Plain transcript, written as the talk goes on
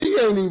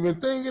ain't even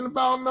thinking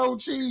about no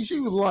cheese. She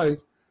was like,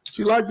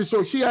 she liked the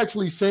show. She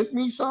actually sent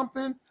me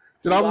something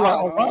that I was like,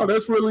 oh, wow,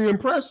 that's really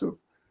impressive.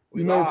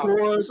 You know,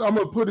 for us, I'm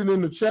going to put it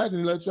in the chat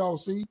and let y'all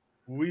see.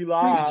 We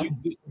live.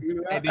 Did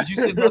you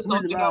send us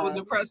something that was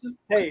impressive?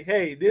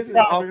 Hey, this is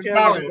off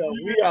camera stuff.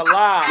 We are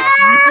live.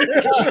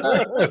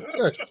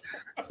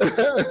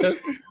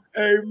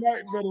 Hey,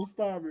 Mike better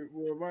stop it,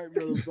 boy. Mike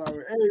better stop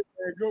it. Hey,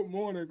 man, good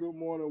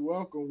morning.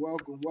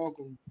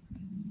 Welcome.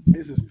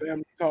 This is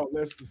Family Talk.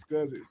 Let's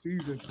discuss it.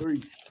 Season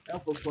 3,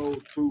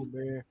 episode 2,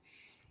 man.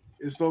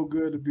 It's so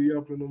good to be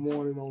up in the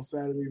morning on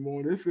Saturday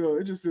morning.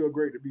 It just feels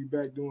great to be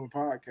back doing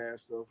podcast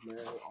stuff, man.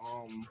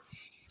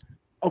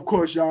 Of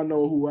course, y'all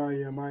know who I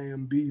am. I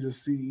am B, the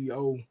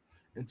CEO.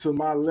 And to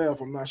my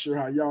left, I'm not sure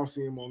how y'all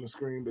see him on the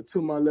screen, but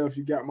to my left,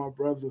 you got my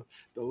brother,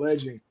 the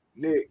legend,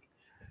 Nick.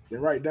 Then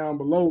right down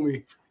below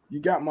me, you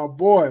got my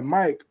boy,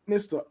 Mike,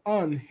 Mr.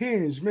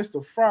 Unhinged,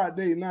 Mr.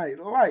 Friday Night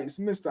Lights,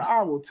 Mr.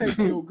 I will take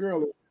your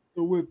girl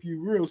to whip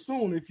you real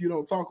soon if you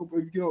don't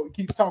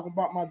keep talking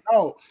about my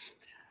dog.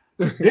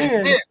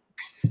 Then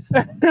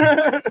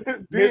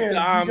Mr.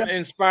 I'm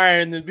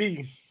inspiring to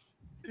be.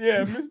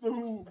 Yeah, Mr.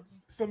 Who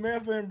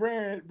Samantha and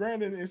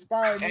Brandon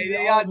inspired me.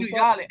 Hey,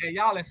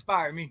 y'all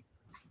inspire me.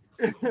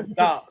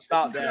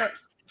 Stop that.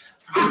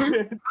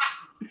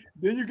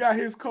 Then you got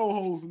his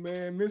co-host,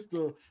 man,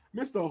 Mr.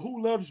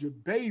 Who Loves Your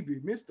Baby,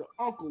 Mr.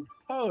 Uncle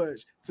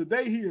Pudge.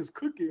 Today he is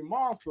Cookie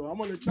Monster. I'm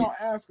gonna let y'all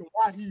ask him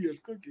why he is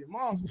Cookie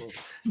Monster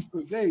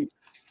today.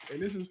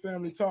 And this is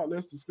Family Talk.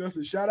 Let's discuss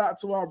it. Shout out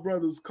to our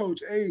brothers,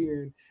 Coach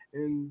A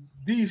and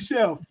D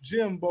Chef,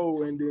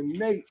 Jimbo, and then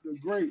Nate the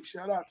Great.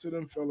 Shout out to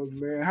them fellas,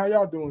 man. How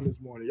y'all doing this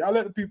morning? Y'all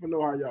let the people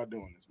know how y'all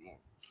doing this morning.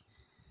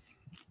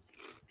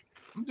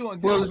 I'm doing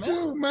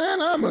good,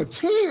 man. I'm a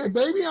 10,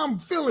 baby. I'm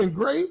feeling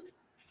great.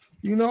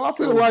 You know, I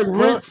feel like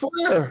Ric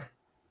Flair.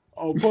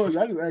 Oh, Pudge,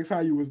 I just asked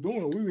how you was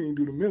doing. We didn't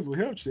do the mental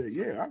health check.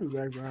 Yeah, I just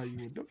asked how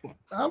you were doing.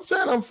 I'm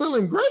saying I'm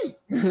feeling great.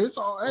 It's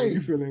all hey.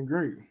 You feeling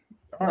great.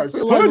 All I right,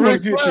 feel like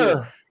Ric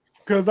Flair.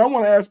 Because I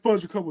want to ask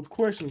Pudge a couple of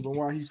questions on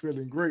why he's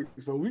feeling great.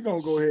 So we're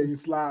going to go ahead and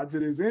slide to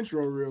this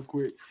intro real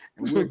quick,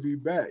 and we'll be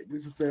back.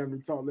 This is Family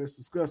Talk. Let's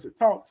discuss it.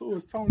 Talk to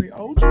us, Tony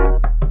Ocho.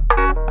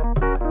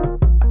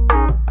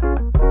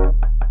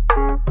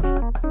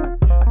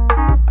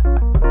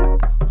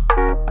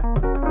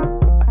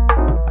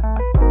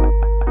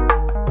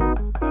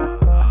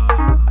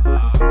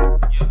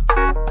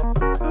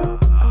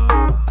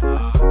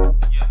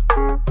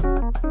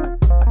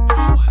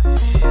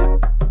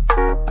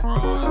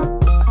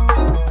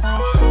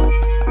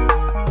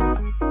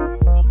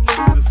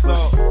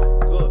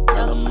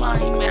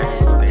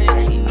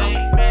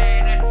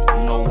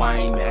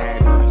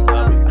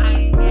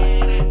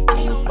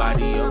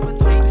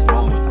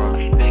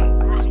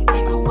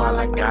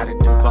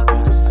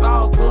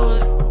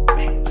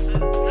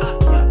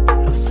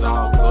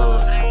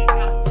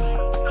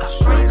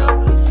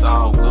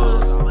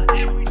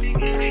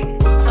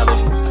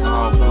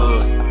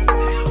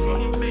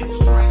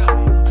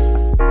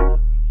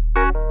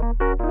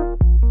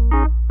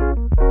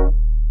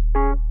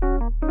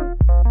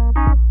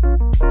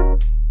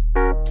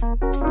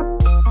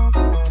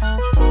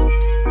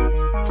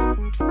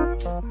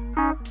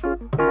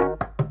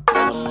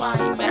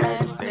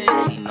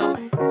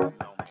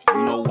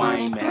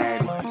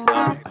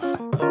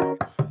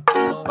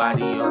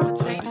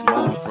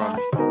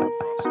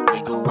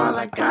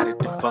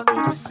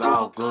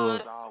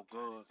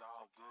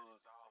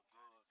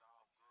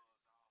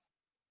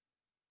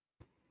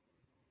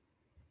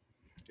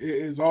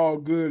 It's all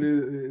good.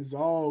 It's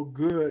all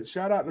good.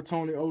 Shout out to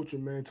Tony Ocho,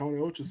 man. Tony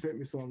Ocho sent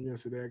me something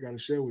yesterday. I got to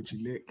share with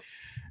you, Nick.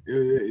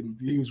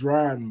 He was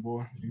riding,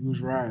 boy. He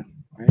was riding.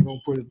 I ain't gonna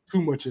put it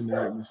too much in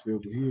the atmosphere,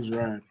 but he was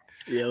riding.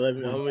 Yeah,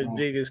 I'm his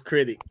biggest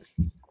critic.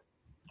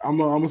 I'm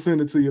gonna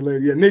send it to you later.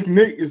 Yeah, Nick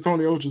is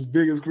Tony Ocho's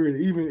biggest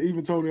critic.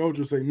 Even Tony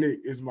Ocho say Nick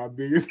is my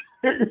biggest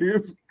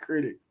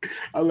critic.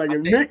 I'm like,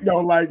 if Nick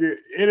don't like it,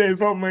 it ain't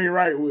something ain't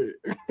right with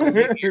it.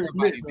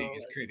 Everybody's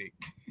biggest critic.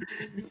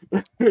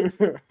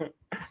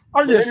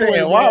 I'm just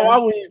saying, why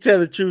would you tell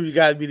the truth? You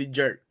gotta be the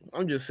jerk.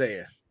 I'm just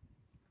saying.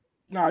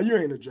 Nah, you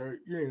ain't a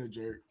jerk. You ain't a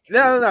jerk.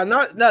 No,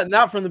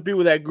 not from the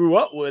people that grew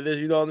up with us.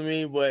 You know what I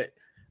mean? But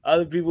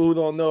other people who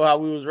don't know how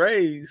we was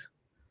raised.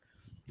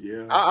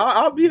 Yeah,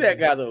 I'll be that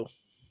guy though.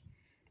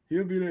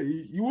 He'll be there.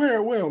 You wear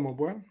it well, my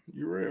boy.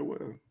 You wear it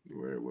well.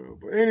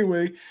 But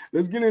anyway,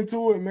 let's get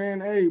into it,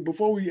 man. Hey,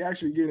 before we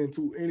actually get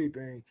into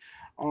anything,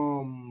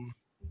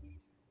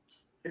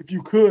 if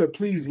you could,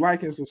 please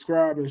like and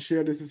subscribe and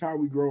share. This is how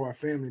we grow our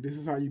family. This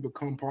is how you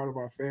become part of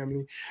our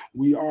family.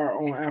 We are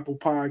on Apple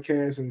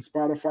Podcasts and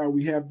Spotify.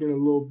 We have been a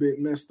little bit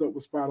messed up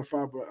with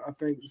Spotify, but I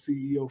think the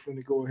CEO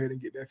finna go ahead and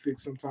get that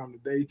fixed sometime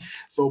today.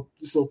 So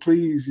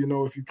please,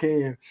 if you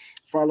can,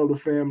 follow the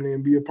family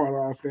and be a part of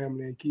our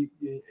family and keep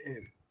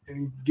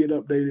and get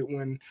updated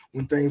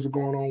when things are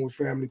going on with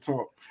Family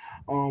Talk.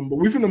 But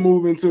we're finna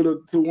move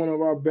into one of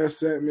our best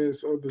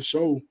segments of the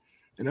show,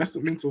 and that's the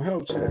mental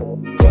health chat.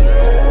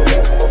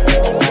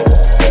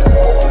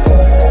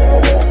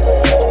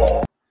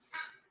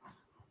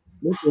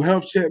 mental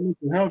health check.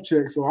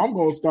 So I'm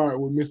gonna start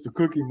with Mr.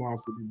 Cookie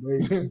Monster today.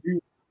 He's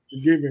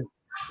giving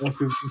us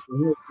his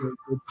mental health check.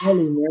 So tell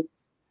me, man,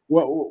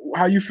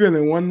 how you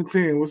feeling? 1 to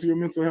 10. What's your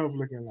mental health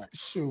looking like?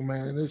 Shoot,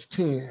 man, it's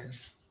 10.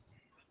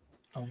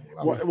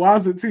 Why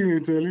is it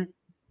 10, Telly?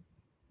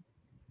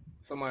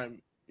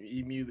 Somebody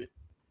you muted.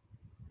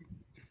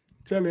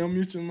 Telly,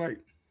 unmute your mic.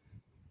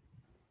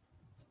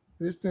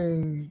 This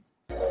thing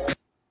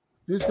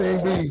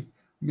be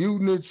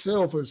muting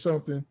itself or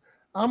something.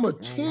 I'm a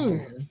 10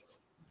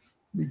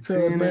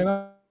 because 10. Man.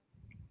 All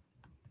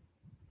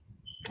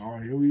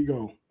right, here we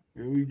go.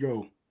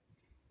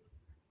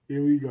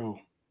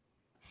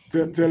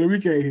 Telly, we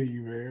can't hear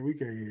you, man. We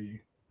can't hear you.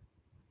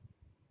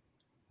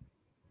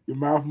 Your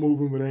mouth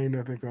moving, but ain't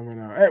nothing coming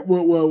out. Hey,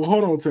 well,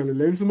 hold on, Telly.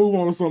 Let's move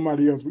on to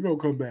somebody else. We're gonna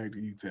come back to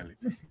you, Telly.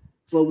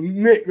 So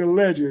Nick the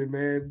legend,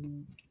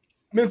 man.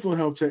 Mental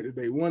health check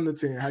today, 1 to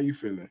 10. How you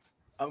feeling?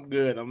 I'm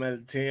good. I'm at a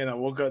 10. I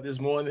woke up this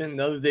morning,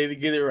 another day to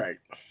get it right.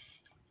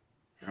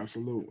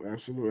 Absolutely.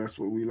 That's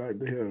what we like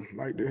to hear.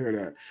 Like to hear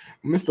that.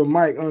 Mr.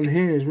 Mike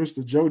Unhinged,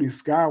 Mr. Jody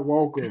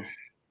Skywalker.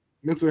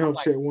 Mental health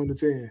check 1 to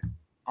 10.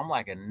 I'm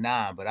like a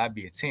 9, but I'd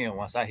be a 10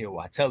 once I hear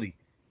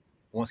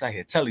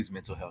Telly's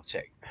mental health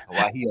check.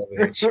 Why he over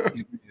here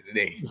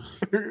today.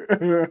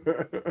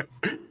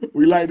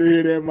 We like to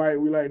hear that, Mike.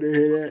 We like to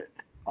hear that.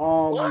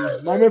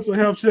 My mental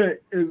health check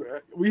is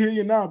we hear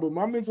you now, but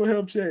my mental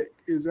health check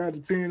is at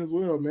a 10 as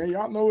well, man.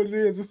 Y'all know what it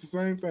is. It's the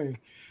same thing.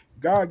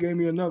 God gave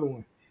me another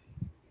one.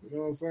 You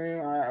know what I'm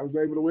saying? I was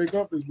able to wake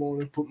up this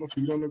morning, put my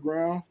feet on the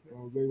ground.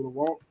 I was able to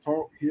walk,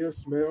 talk, hear,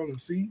 smell,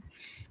 and see.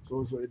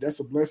 So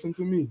that's a blessing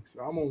to me. So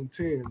I'm on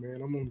 10,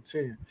 man. I'm on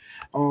 10.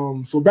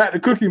 So back to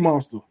Cookie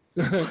Monster.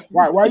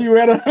 Why you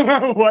at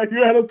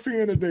a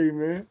 10 today,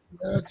 man?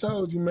 I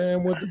told you,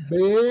 man. Went to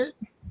bed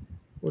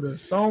with a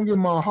song in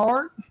my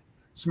heart.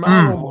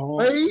 Smile on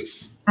my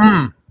face,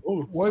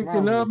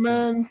 waking up,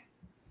 man,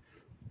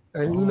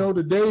 and you know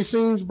the day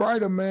seems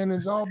brighter, man.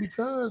 It's all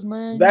because,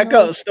 man. Back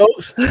up,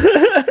 Stokes.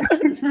 A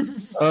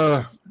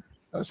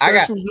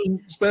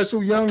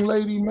special young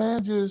lady,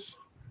 man, just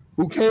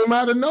who came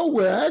out of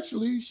nowhere.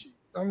 Actually,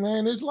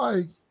 man, it's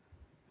like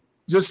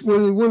just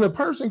when a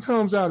person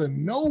comes out of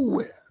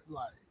nowhere,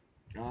 like,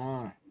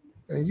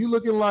 and you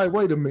looking like,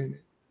 wait a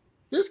minute,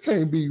 this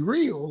can't be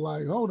real.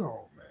 Like, hold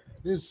on,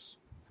 man,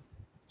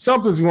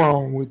 something's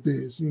wrong with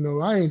this. You know,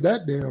 I ain't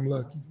that damn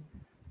lucky.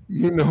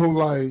 You know,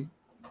 like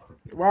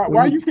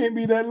why you can't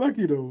be that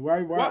lucky though?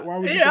 Why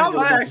would you? Yeah, I'm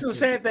asking the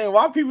same thing.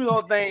 Why people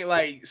don't think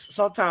like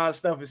sometimes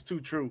stuff is too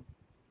true?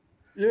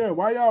 Yeah,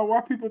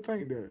 why people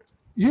think that?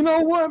 You know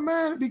what,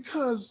 man?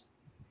 Because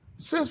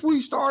since we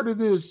started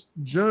this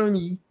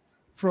journey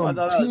from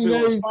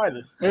teenage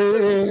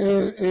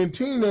and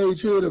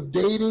teenagehood of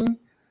dating,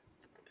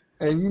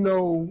 and you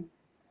know,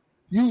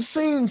 you've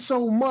seen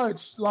so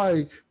much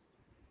like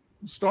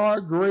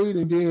start great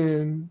and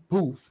then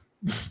poof,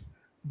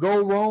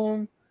 go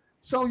wrong.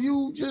 So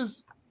you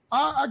just,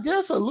 I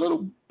guess a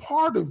little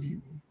part of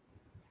you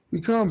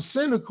becomes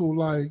cynical,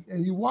 like,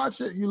 and you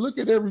watch it, you look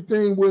at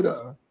everything with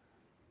a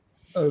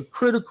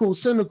critical,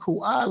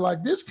 cynical eye,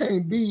 like this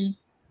can't be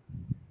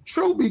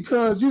true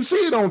because you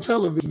see it on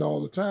television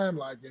all the time,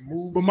 like in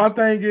movies. But my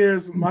thing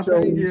is,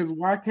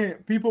 why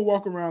can't people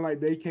walk around like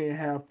they can't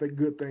have the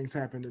good things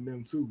happen to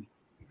them too?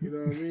 You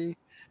know what I mean?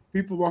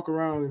 People walk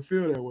around and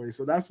feel that way.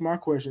 So that's my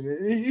question.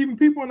 And even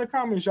people in the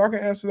comments, y'all can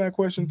answer that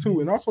question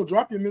too. And also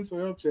drop your mental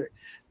health check,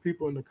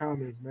 people in the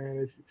comments, man.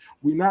 If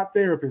we're not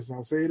therapists,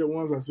 I'll say it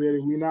once, I said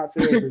it, we're not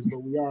therapists, but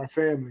we are a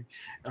family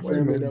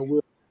that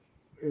will.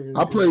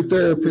 I play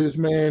therapist,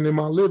 man, in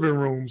my living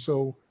room.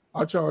 So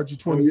I charge you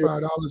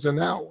 $25 an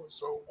hour.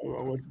 So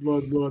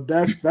Lord,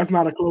 that's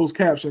not a closed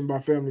caption by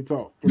Family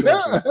Talk. But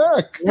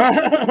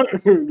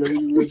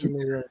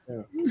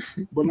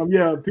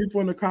yeah,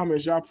 people in the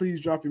comments, y'all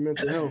please drop your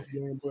mental health,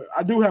 man. But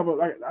I do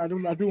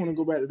want to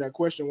go back to that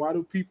question. Why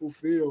do people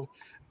feel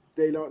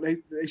they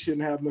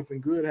shouldn't have nothing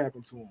good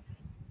happen to them?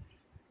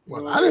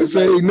 Well, I didn't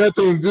say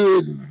nothing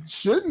good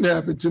shouldn't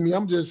happen to me.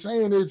 I'm just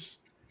saying it's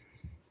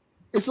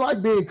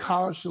like being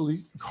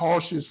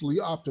cautiously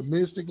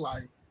optimistic.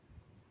 Like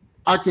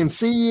I can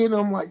see it.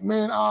 I'm like,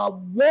 man, I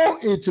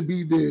want it to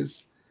be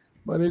this.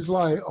 But it's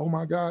like, oh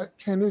my God,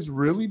 can this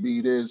really be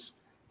this?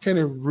 Can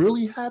it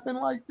really happen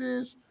like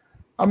this?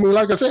 I mean,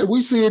 like I said, we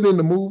see it in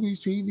the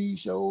movies, TV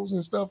shows,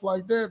 and stuff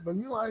like that. But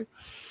you're like,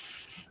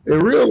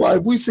 in real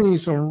life, we seen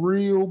some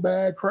real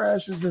bad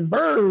crashes and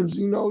burns.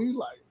 You know, you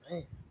like,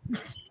 man.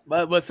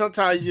 But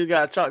sometimes you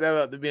gotta chalk that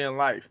up to being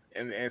life,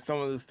 and some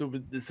of the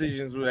stupid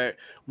decisions that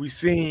we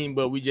seen,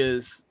 but we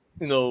just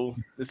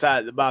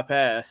decided to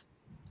bypass.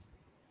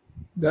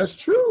 That's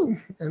true,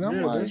 and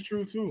I'm like, that's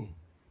true too.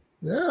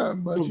 Yeah,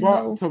 but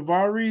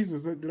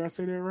Tavares, did I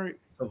say that right?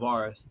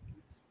 Tavares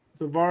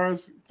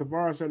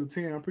out of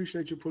 10. I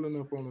appreciate you pulling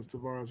up on us,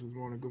 Tavares, this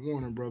morning. Good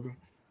morning, brother.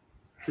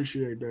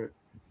 Appreciate that.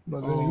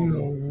 But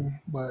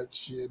but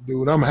shit,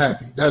 dude, I'm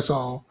happy. That's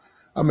all.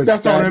 I'm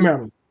ecstatic.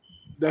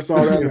 That's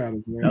all that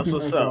matters, man. That's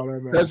what's up.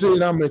 That's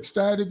it. I'm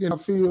ecstatic, and I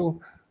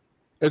feel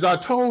as I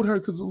told her,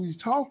 because we was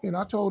talking,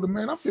 I told her,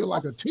 man, I feel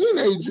like a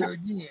teenager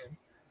again.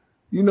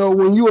 You know,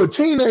 when you're a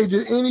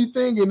teenager,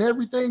 anything and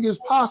everything is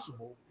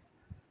possible.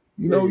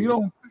 You know,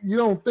 you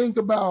don't think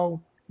about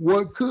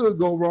what could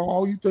go wrong.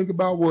 All you think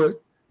about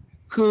what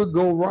could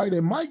go right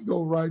and might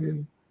go right.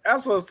 And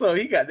that's what's up.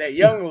 He got that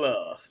young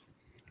love.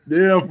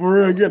 Yeah, for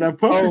real. Get that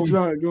puppy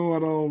junk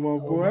going on,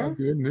 my boy. Oh my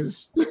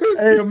goodness.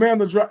 Hey,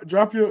 Amanda,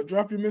 drop your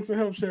mental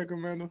health check,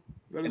 Amanda.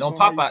 Don't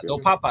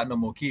pop out no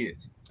more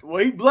kids.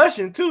 Well, he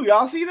blushing too.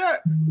 Y'all see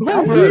that?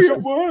 I see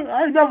it, boy.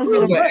 I ain't never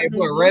seen him. Hey,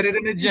 boy, redder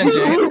than the ginger.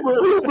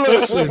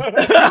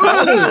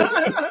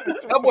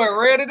 That boy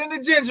redder than the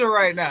ginger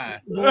right now.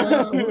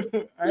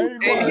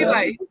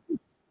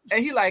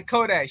 And he like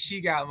Kodak.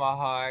 She got my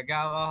heart.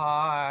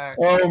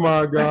 Oh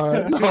my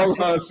God! All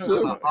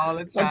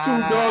the time. I'm too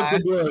dark to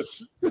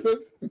blush.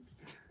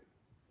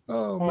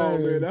 Oh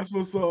man, that's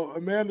what's up.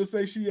 Amanda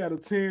say she had a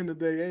 10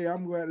 today. Hey,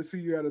 I'm glad to see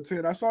you had a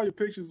 10. I saw your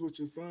pictures with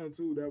your son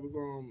too. That was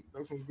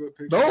some good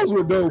pictures. Those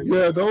were dope.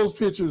 Yeah, those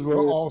pictures were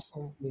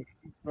awesome.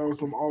 That was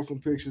some awesome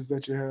pictures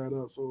that you had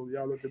up. So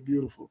y'all looked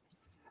beautiful.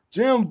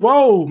 Jim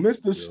Bowe,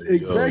 Mr.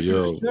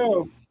 Executive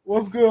Chef.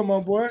 What's good, my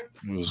boy?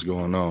 What's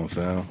going on,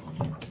 fam?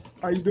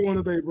 How you doing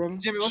today, brother?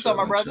 Jimmy, what's up,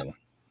 my brother?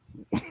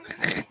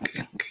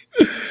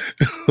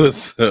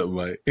 What's up,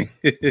 Mike?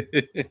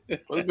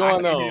 What's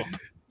going on?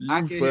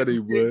 You funny,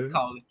 boy.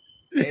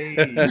 Hey,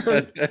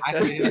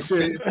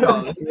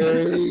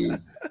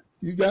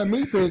 you got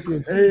me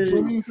thinking. Hey,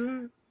 Jimmy,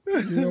 you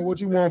know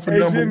what you want for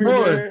number Jimmy,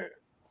 one.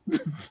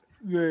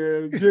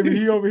 Yeah, Jimmy,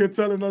 he over here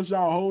telling us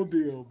y'all whole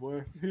deal,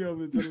 boy. He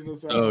over here telling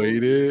us our he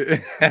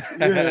did?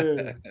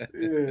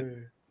 Yeah.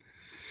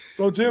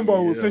 So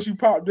Jimbo, since you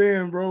popped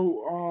in,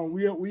 bro,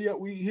 we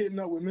hitting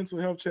up with mental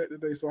health check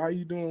today. So how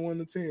you doing 1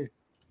 to 10?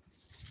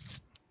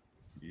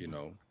 You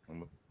know,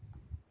 I'm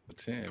a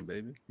 10,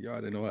 baby. You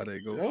already know how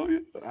they go. Oh yeah,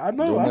 I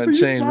know. Don't I see you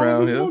change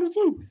around here.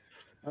 Too.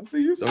 I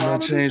see you. Don't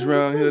not change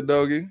around here,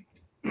 doggy.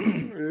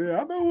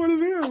 Yeah, I know what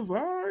it is.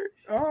 All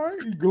right.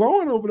 You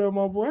glowing over there,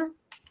 my boy.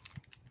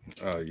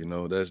 Oh, you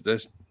know that's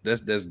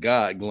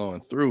God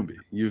glowing through me.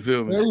 You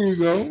feel me? There you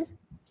go.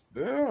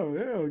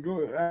 Yeah.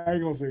 Go. I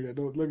ain't gonna say that.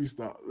 Don't let me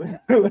stop.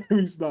 Let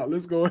me stop.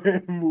 Let's go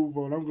ahead and move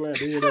on. I'm glad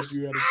to hear that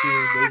you had a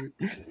 10,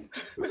 baby.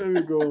 Let me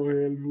go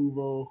ahead and move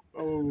on.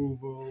 I'm gonna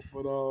move on.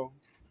 But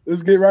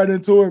let's get right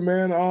into it,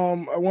 man.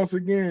 Once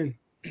again,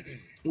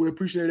 we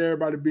appreciate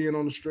everybody being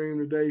on the stream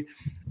today.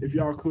 If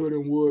y'all could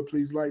and would,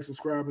 please like,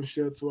 subscribe, and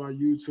share to our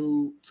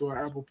YouTube, to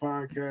our Apple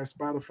Podcast,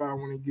 Spotify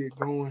when it get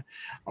going.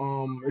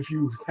 If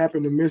you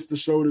happen to miss the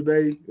show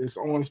today, it's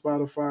on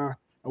Spotify.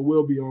 I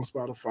will be on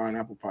Spotify and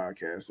Apple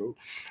Podcasts. So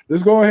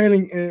let's go ahead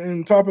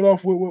and top it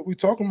off with what we're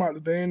talking about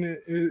today. And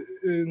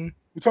we're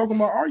talking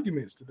about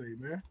arguments today,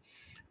 man.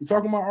 We're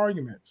talking about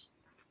arguments.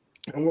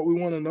 And what we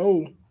want to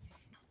know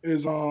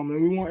is, and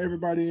we want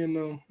everybody in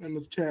the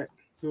chat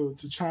to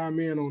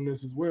chime in on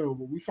this as well.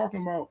 But we're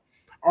talking about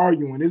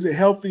arguing. Is it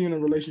healthy in a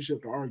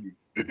relationship to argue?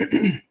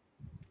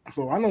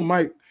 So I know,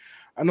 Mike,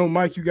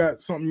 you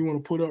got something you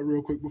want to put up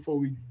real quick before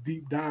we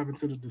deep dive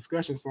into the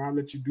discussion. So I'll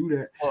let you do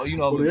that. Well, you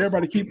know, but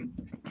everybody keep.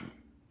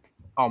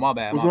 Oh, my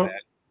bad. What's up? Bad.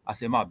 I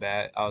said my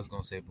bad. I was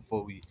gonna say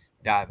before we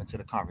dive into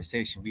the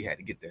conversation, we had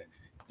to get the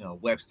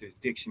Webster's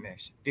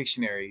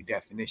dictionary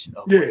definition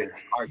of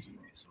argument.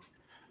 So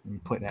let me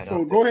put that up.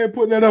 So go ahead,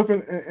 put that up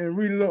and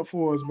read it up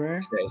for us, man.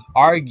 It says,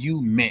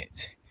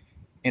 argument,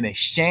 an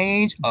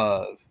exchange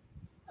of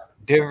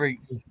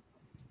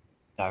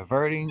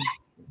diverting.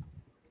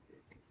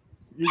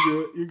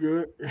 You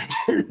good.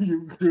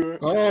 You good.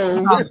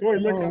 Oh,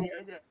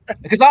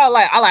 because I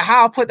like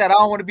how I put that. I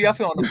don't want to be up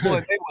here on the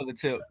floor. They want to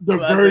tip. The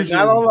version.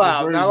 Not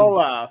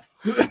alive.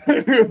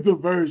 The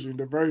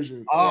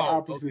version. Oh,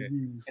 opposite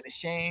views. An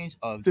exchange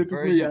of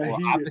Typically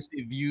diversion or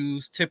opposite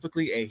views,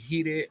 typically a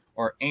heated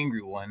or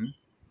angry one.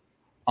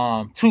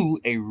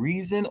 2, a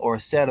reason or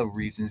set of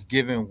reasons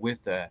given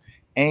with the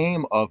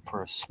aim of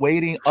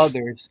persuading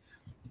others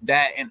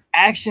that an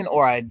action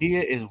or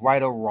idea is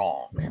right or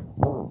wrong.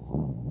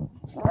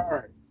 All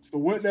right. So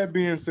with that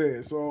being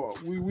said, so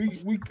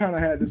we kind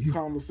of had this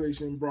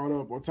conversation brought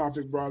up or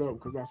topic brought up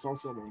because I saw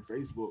something on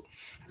Facebook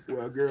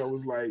where a girl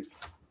was like,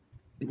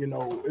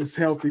 it's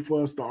healthy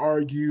for us to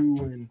argue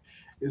and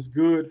it's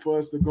good for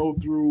us to go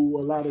through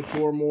a lot of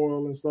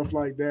turmoil and stuff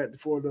like that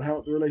for the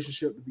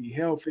relationship to be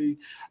healthy.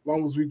 As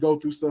long as we go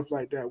through stuff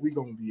like that, we're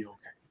gonna be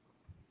okay.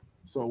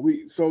 So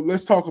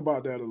let's talk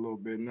about that a little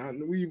bit. Now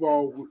we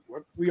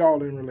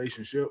all in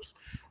relationships.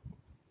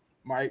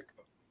 Mike,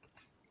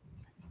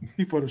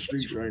 he for the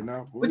streets right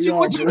now. What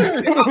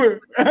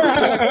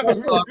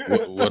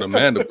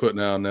Amanda put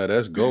down there,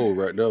 that's gold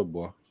right there,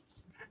 boy.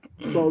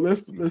 So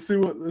let's see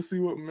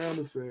what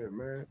Amanda said,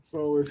 man.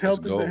 So it's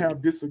healthy to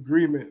have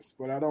disagreements,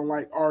 but I don't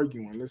like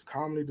arguing. Let's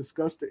calmly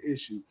discuss the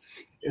issue.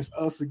 It's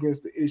us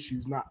against the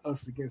issues, not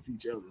us against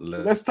each other.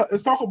 So let's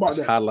talk about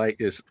that. Highlight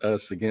is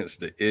us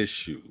against the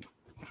issue.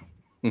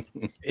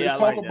 Let's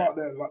talk about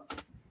that.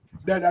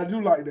 That I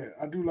do like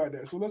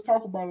that. So let's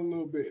talk about it a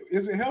little bit.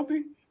 Is it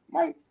healthy,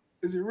 Mike?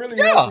 Is it really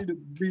healthy to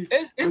be?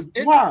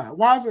 Why?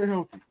 Why is it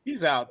healthy?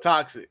 He's out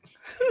toxic.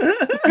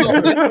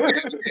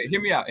 Hear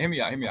me out.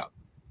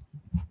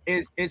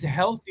 It's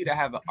healthy to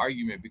have an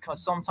argument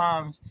because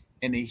sometimes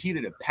in the heat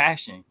of the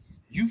passion,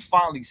 you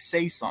finally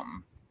say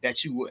something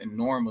that you wouldn't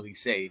normally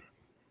say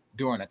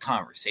during a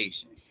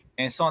conversation.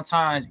 And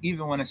sometimes,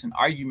 even when it's an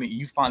argument,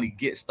 you finally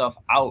get stuff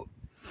out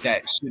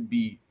that should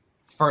be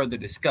further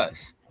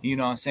discussed. You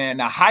know what I'm saying?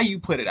 Now, how you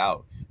put it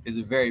out is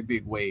a very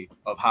big way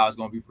of how it's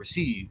going to be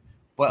perceived.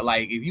 But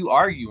like, if you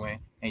arguing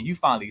and you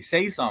finally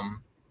say something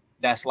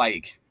that's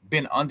like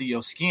been under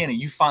your skin and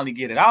you finally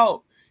get it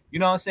out, you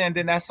know what I'm saying?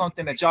 Then that's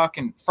something that y'all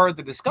can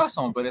further discuss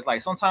on. But it's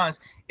like sometimes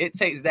it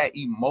takes that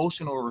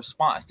emotional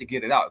response to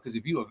get it out. Because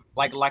if you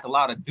like a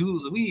lot of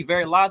dudes, we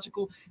very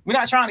logical. We're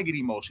not trying to get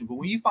emotional, but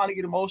when you finally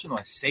get emotional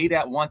and say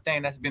that one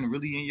thing that's been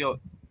really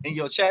in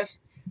your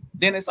chest,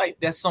 then it's like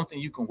that's something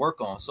you can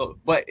work on. So,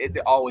 but it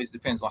always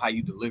depends on how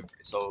you deliver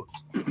it. So,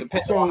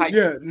 depends on how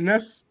and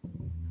that's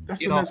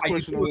the next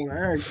question I want to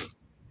ask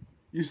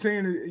you. You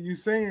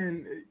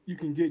saying you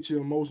can get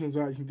your emotions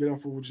out, you can get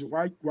off of it.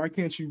 Why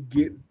can't you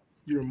get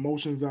your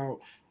emotions out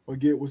or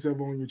get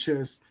whatever on your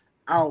chest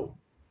out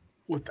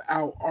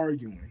without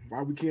arguing?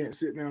 Why we can't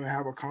sit down and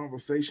have a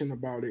conversation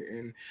about it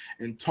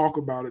and talk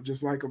about it?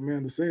 Just like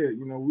Amanda said,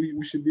 you know,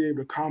 we should be able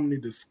to calmly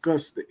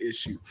discuss the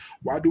issue.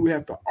 Why do we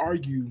have to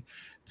argue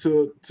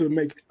to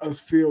make us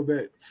feel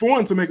that,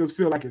 to make us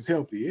feel like it's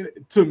healthy?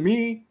 To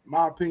me,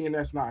 my opinion,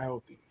 that's not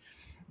healthy.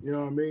 You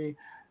know what I mean?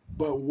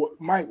 But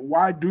Mike,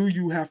 why do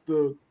you have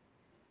to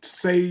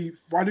save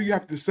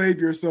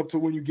yourself to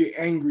when you get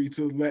angry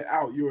to let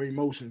out your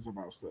emotions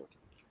about stuff?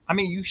 I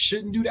mean, you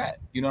shouldn't do that.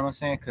 You know what I'm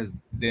saying? Because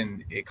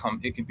then it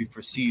can be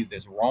perceived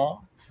as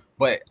wrong.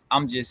 But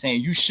I'm just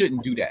saying you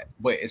shouldn't do that.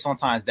 But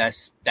sometimes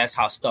that's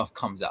how stuff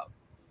comes out.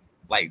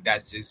 Like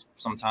that's just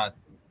sometimes.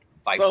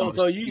 Like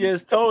so you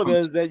just told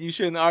us that you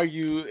shouldn't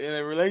argue in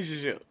a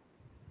relationship.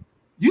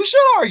 You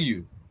should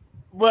argue,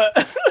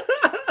 but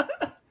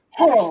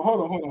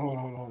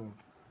hold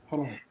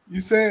on. You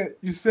said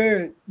you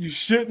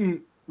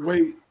shouldn't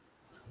wait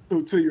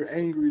till you're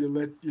angry to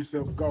let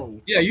yourself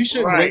go. Yeah, you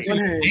shouldn't wait till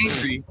you're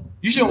angry.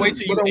 You shouldn't wait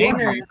till you're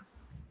angry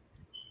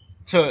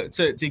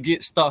to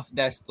get stuff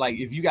that's like,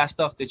 if you got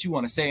stuff that you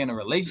want to say in a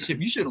relationship,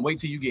 you shouldn't wait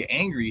till you get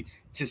angry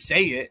to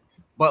say it.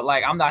 But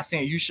like, I'm not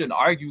saying you shouldn't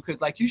argue, because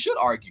like you should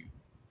argue,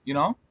 you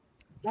know?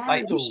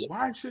 Why though?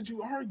 Why should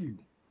you argue?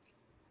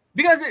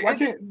 Because why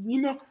can't,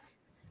 you know,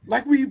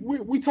 like we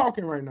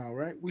talking right now,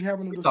 right? We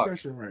having a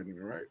discussion right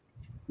now, right?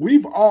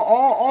 We've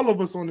all of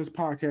us on this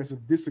podcast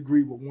have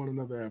disagreed with one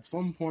another at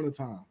some point in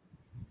time.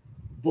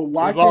 But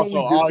why can't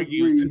we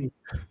disagree?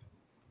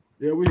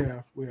 Yeah, we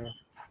have.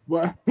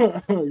 But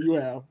you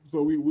have.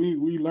 So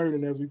we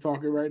learning as we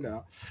talking right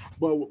now.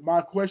 But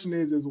my question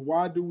is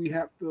why do we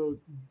have to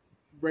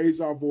raise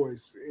our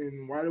voice,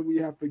 and why do we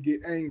have to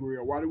get angry,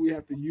 or why do we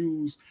have to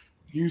use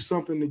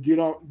something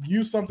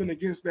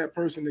against that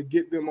person to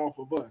get them off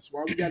of us?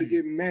 Why we got to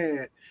get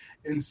mad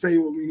and say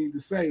what we need to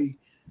say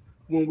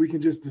when we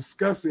can just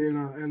discuss it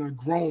in a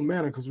grown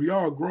manner? Because we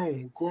are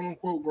grown, quote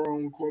unquote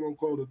grown, quote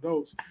unquote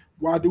adults.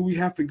 Why do we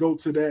have to go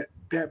to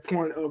that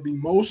point of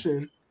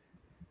emotion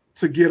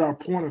to get our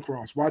point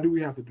across? Why do we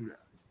have to do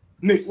that,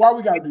 Nick? Why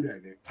we got to do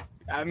that, Nick?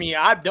 I mean,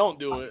 I don't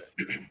do it.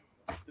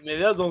 I mean,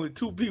 there's only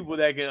two people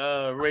that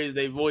can raise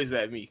their voice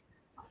at me.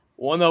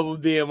 One of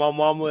them being my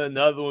mama, and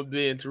the other one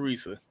being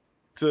Teresa,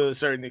 to a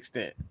certain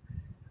extent.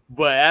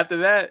 But after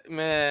that,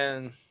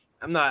 man,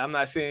 I'm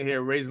not sitting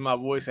here raising my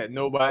voice at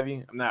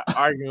nobody. I'm not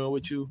arguing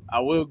with you. I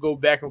will go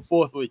back and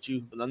forth with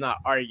you, but I'm not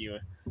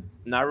arguing. I'm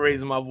not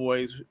raising my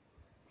voice.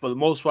 For the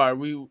most part,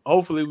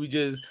 hopefully we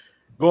just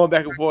going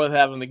back and forth,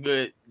 having a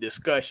good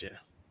discussion,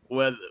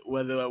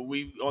 whether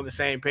we on the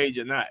same page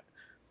or not.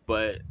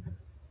 But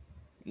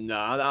no,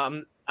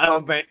 I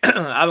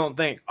don't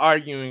think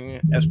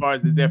arguing, as far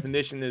as the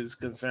definition is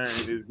concerned,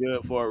 is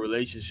good for a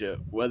relationship,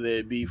 whether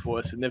it be for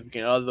a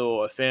significant other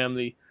or a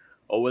family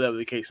or whatever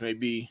the case may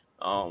be.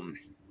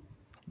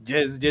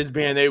 Just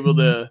being able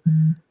to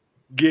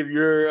give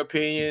your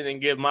opinion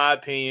and give my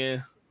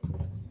opinion,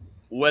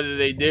 whether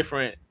they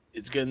different,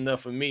 is good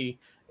enough for me.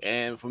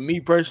 And for me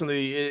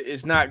personally,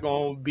 it's not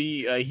going to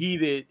be a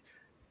heated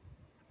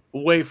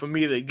way for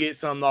me to get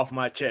something off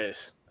my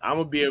chest. I'm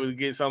going to be able to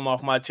get something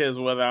off my chest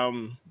whether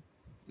I'm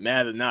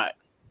mad or not.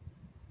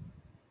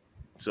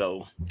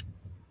 So,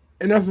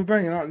 and that's the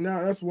thing.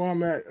 Now that's where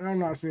I'm at. I'm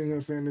not sitting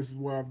there saying this is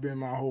where I've been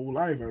my whole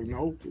life.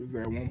 No, because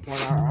at one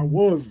point I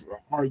was an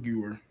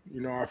arguer.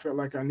 You know, I felt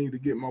like I need to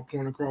get my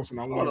point across, and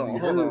I wanted to be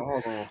heard.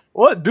 Hold on.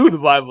 What do the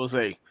Bible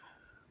say?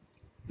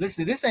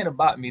 Listen, this ain't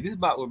about me. This is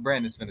about what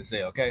Brandon's finna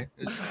say, okay?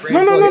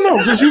 No.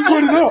 Because you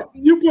put it up.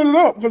 You put it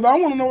up because I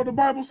want to know what the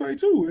Bible say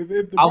too.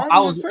 If the Bible I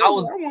was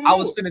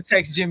finna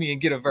text Jimmy and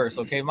get a verse,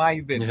 okay? Mind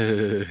you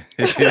business.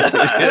 No,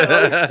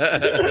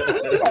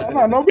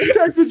 don't be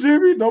texting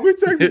Jimmy. Don't be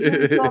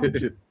texting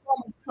Jimmy.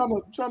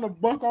 Trying to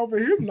buck off of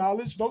his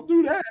knowledge. Don't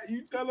do that.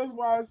 You tell us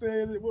why I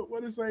said it.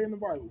 What it say in the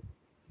Bible?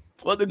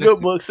 What the good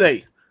book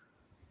say?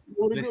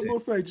 What did the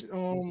say?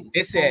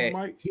 It said,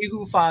 Mike? He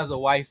who finds a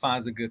wife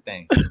finds a good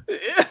thing.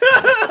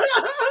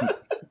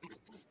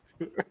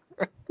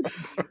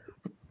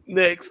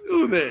 Next.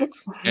 Who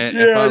next?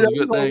 And finds a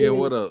good thing, and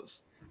what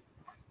else?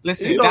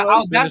 Listen,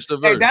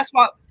 that's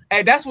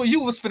where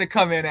you was finna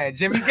come in at,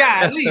 Jimmy.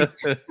 Golly.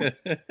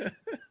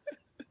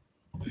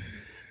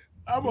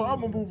 I'm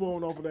gonna move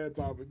on off of that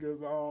topic because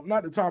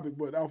not the topic,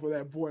 but off of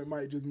that point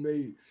Mike just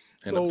made.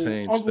 And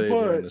obtains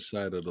favor in the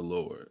sight of the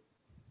Lord.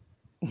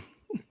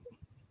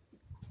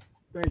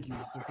 Thank you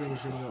for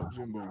finishing up,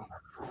 Jimbo.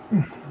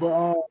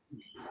 But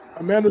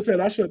Amanda said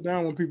I shut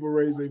down when people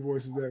raise their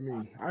voices at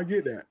me. I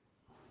get that.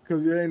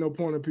 Because there ain't no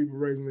point of people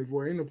raising their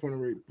voice. Ain't no point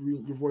of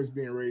your voice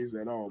being raised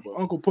at all. But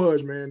Uncle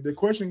Pudge, man, the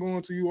question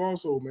going to you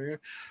also, man.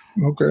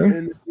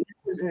 Okay.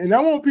 And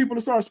I want people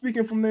to start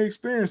speaking from their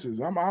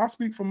experiences. I'll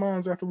speak from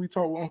mine after we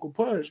talk with Uncle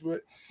Pudge.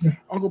 But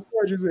Uncle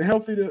Pudge, is it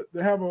healthy to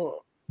have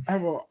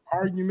an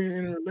argument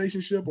in a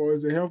relationship, or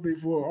is it healthy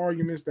for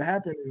arguments to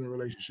happen in a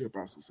relationship?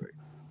 I should say.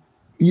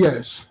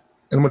 Yes,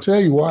 and I'm gonna tell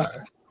you why.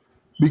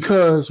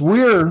 Because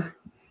we're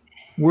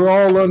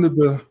all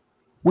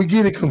we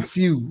get it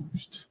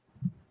confused.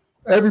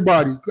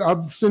 Everybody,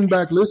 I'm sitting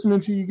back listening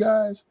to you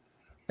guys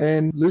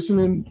and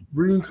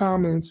reading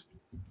comments,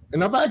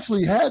 and I've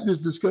actually had this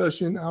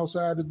discussion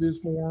outside of this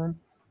forum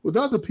with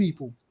other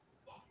people.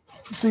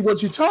 See,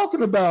 what you're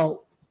talking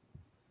about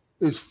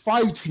is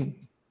fighting.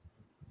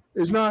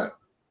 It's not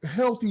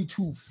healthy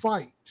to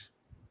fight.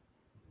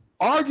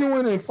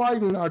 Arguing and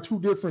fighting are two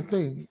different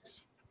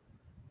things.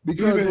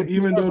 Because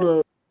even though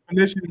the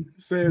definition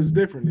says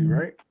differently,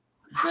 right?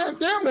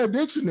 Damn that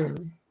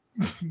dictionary.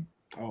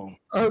 Oh,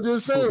 I'm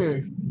just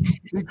saying,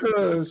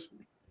 because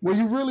when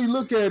you really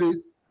look at it,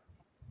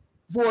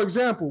 for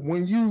example,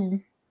 when you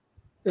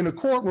in a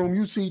courtroom,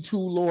 you see two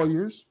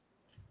lawyers,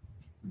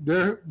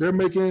 they're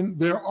making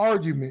their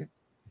argument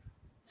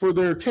for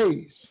their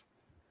case.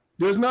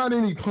 There's not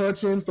any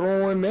punching,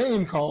 throwing,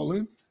 name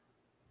calling.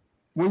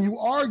 When you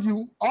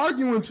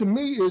arguing to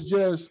me is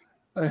just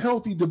a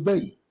healthy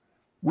debate.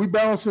 We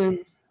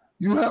bouncing,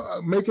 you have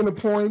making a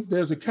point,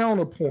 there's a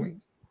counterpoint.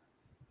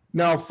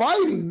 Now,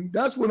 fighting,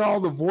 that's when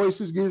all the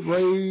voices get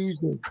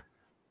raised and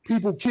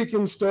people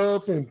kicking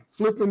stuff and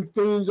flipping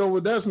things over.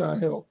 That's not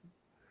healthy.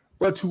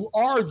 But to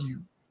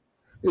argue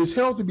is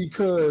healthy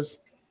because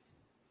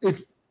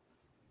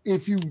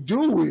if you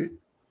do it,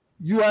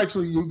 you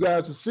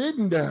guys are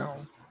sitting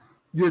down,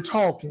 you're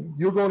talking,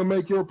 you're going to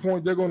make your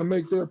point, they're going to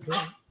make their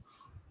point.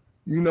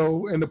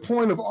 And the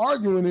point of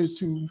arguing is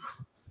to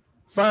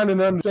find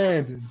an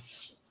understanding,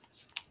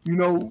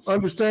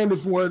 understanding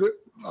where the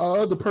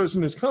other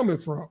person is coming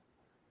from.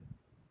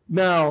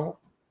 Now,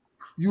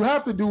 you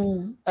have to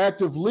do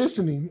active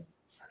listening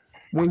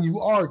when you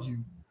argue.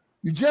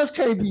 You just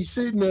can't be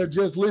sitting there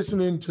just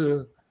listening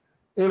to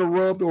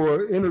interrupt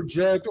or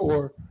interject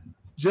or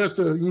just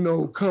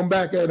to, come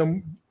back at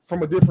them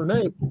from a different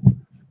angle.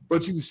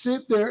 But you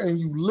sit there and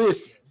you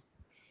listen.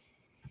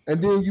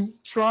 And then you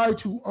try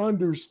to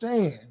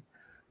understand.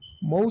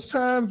 Most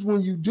times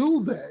when you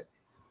do that,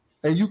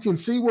 and you can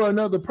see where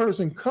another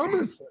person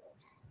coming from,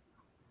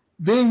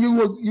 then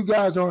you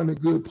guys are in a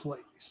good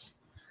place.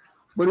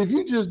 But if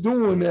you're just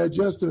doing that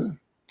just to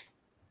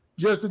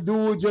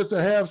do it, just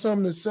to have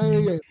something to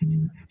say, and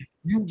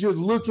you just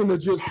looking to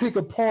just pick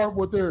apart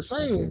what they're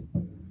saying,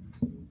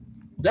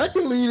 that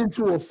can lead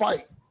into a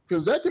fight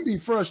because that can be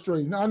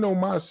frustrating. I know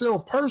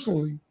myself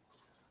personally,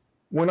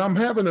 when I'm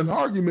having an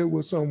argument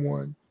with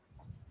someone,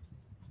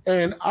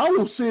 and I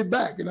will sit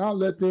back and I'll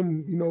let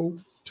them,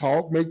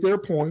 talk, make their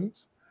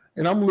points,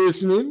 and I'm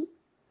listening.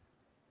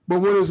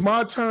 But when it's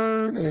my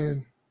turn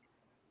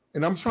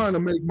and I'm trying to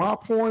make my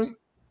point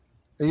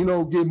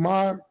and, get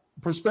my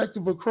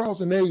perspective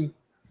across, and they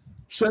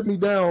shut me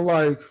down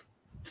like,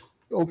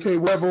 okay,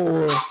 whatever,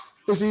 or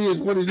this is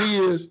what it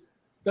is,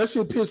 that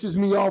shit pisses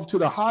me off to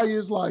the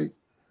highest. Like,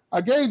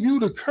 I gave you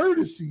the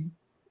courtesy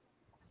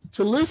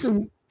to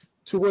listen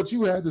to what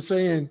you had to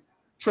say and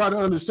try to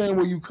understand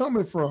where you're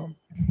coming from.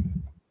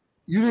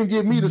 You didn't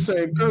give me the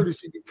same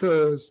courtesy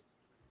because,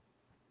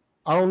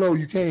 I don't know,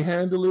 you can't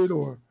handle it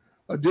or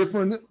a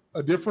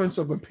difference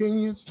of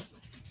opinions.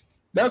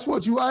 That's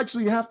what you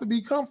actually have to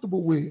be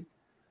comfortable with.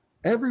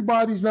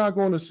 Everybody's not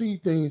going to see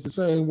things the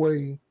same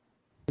way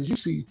as you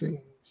see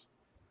things.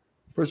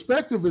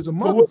 Perspective is a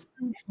motherfucker.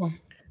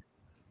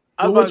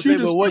 What you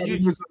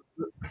describing is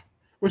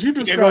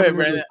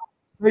a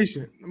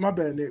conversation. My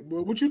bad, Nick.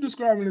 But what you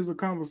describing is a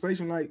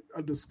conversation, like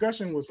a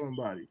discussion with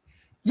somebody.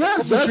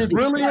 Yes, that's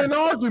really an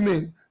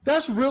argument.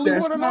 That's really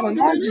what an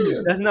argument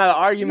is. That's not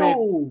an argument.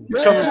 No,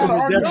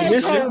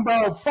 that's talking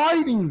about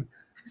fighting.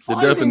 The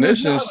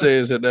definition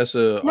says that's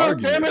an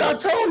argument. Damn it, I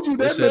told you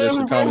that. It said it's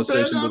a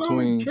conversation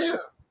between.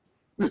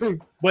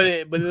 But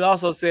it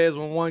also says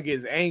when one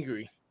gets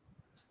angry.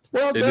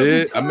 Well, it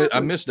did. I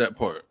missed that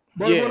part.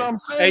 But what I'm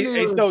saying is,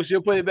 hey, Stokes,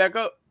 you'll put it back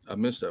up. I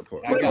missed that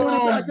part.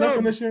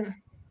 Definition.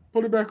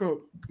 Put it back up,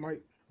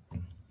 Mike.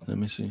 Let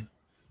me see.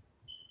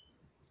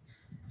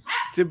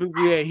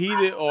 Typically a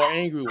heated or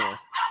angry one.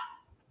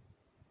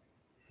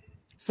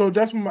 So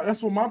that's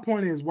what my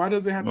point is. Why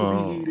does it have to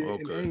be heated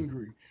and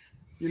angry?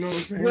 You know what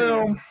I'm saying?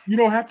 Well, you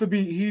don't have to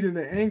be heated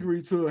and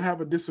angry to have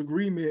a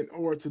disagreement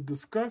or to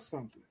discuss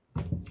something.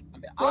 I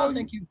don't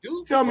think you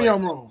do. Tell me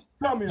I'm wrong.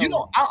 Tell me I'm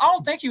wrong. I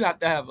don't think you have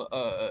to have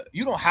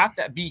you don't have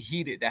to be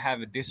heated to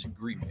have a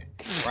disagreement,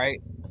 right?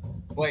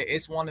 But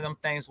it's one of them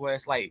things where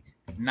it's like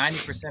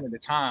 90% of the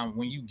time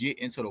when you get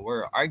into the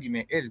word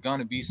argument, it's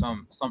gonna be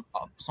some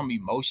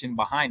emotion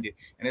behind it,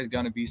 and there's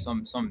gonna be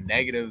some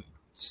negative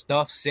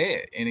stuff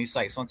said, and it's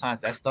like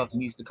sometimes that stuff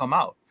needs to come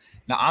out.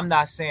 Now, I'm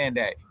not saying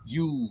that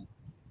you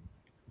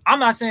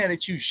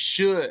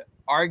should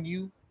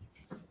argue,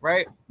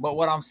 right? But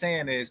what I'm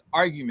saying is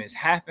arguments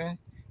happen,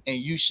 and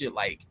you should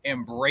like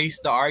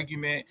embrace the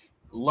argument,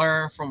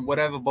 learn from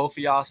whatever both of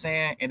y'all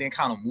saying, and then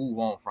kind of move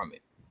on from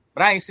it.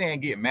 But I ain't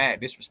saying get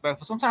mad,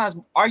 disrespectful. Sometimes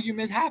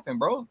arguments happen,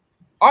 bro.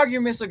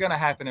 Arguments are gonna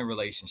happen in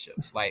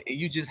relationships. Like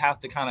you just have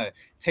to kind of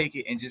take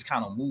it and just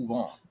kind of move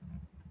on.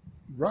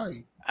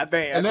 Right. I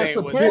think that's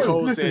the what point.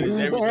 Nicole said is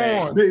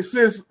everything.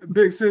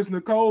 Big sis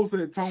Nicole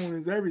said tone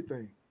is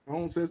everything.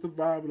 Tone sets the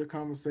vibe of the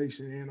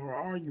conversation and or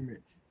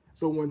argument.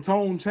 So when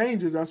tone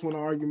changes, that's when the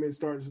argument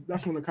starts.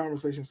 That's when the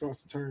conversation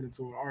starts to turn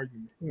into an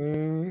argument.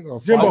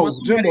 Jimbo,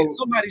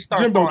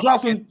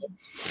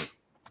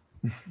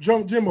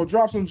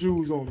 drop some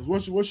Jews on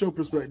us. What's your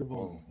perspective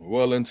on it?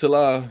 Well, until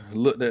I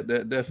looked at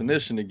that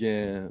definition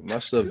again, my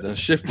stuff done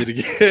shifted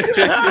again.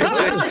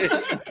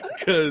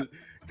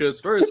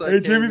 Because first I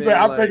Jimmy said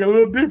I think a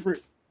little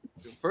different.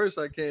 First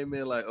I came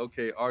in like,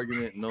 okay,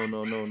 argument,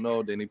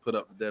 no. Then he put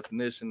up the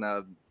definition.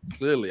 Now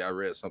clearly I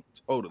read something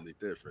totally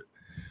different.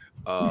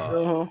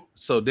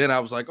 So then I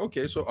was like,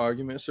 okay, so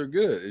arguments are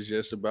good. It's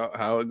just about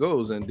how it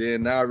goes. And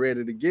then now I read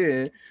it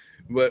again.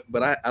 But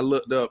I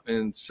looked up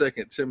in 2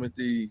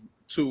 Timothy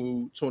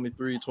 2,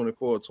 23,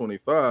 24,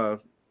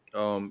 25,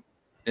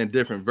 in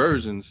different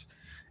versions.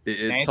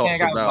 It talks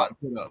about.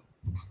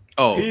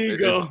 Oh, here you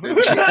go. Go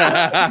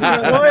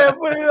ahead,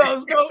 put it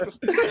on, Stokes.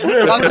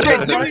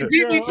 Jimmy,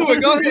 beat me to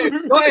it.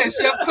 Go ahead,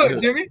 Chef Cook,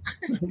 Jimmy.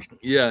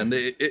 Yeah, and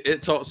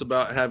it talks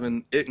about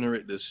having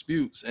ignorant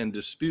disputes, and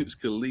disputes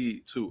could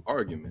lead to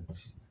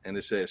arguments. And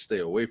it says stay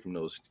away from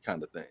those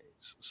kind of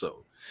things.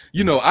 So,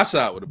 I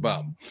side with the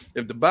Bible.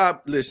 If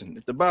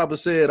the Bible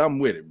said, I'm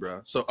with it,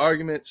 bro. So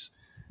arguments,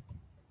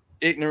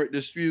 ignorant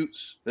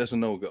disputes, that's a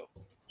no-go.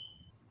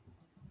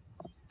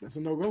 That's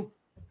a no-go.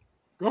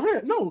 Go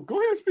ahead. No, go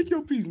ahead and speak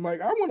your piece, Mike.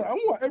 I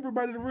want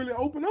everybody to really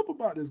open up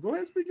about this. Go ahead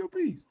and speak your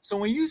piece. So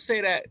when you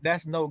say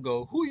that's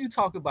no-go, who you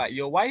talk about?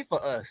 Your wife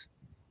or us?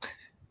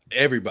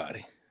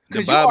 Everybody.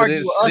 The Bible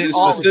didn't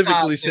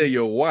specifically say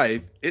your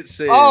wife. It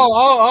says,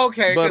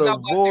 okay. But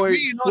avoid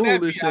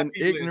foolish and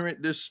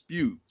ignorant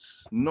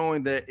disputes,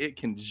 knowing that it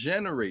can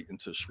generate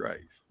into strife.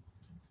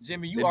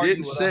 Jimmy, you argue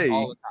with us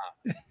all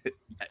the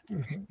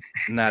time.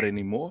 Not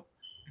anymore.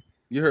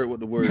 You heard what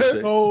the word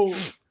said.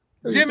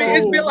 Jimmy,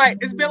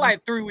 it's been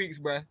like 3 weeks,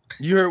 bro.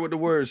 You heard what the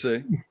word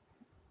say.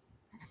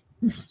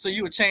 So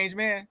you a changed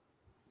man?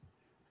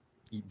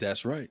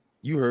 That's right.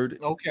 You heard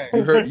it. Okay.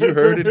 You heard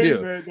it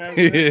here.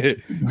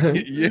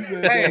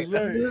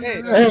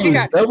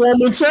 That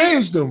woman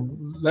changed him.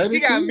 He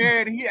got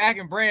married and he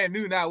acting brand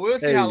new now. We'll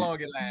see how long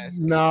it lasts.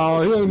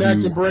 No, he ain't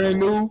acting brand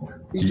new.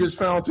 He just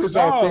found his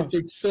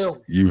authentic self.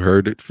 You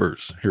heard it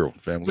first here on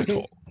Family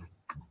Talk.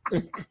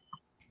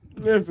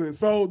 Listen,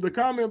 so the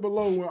comment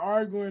below, when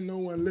arguing, no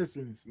one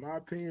listens. My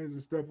opinion is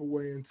a step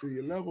away until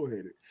you're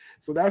level-headed.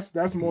 So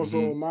that's more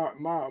so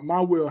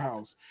my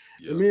wheelhouse.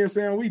 Yep. And me and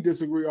Sam, we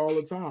disagree all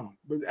the time.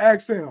 But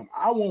ask Sam,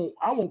 I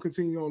won't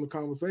continue on the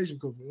conversation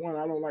because one,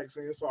 I don't like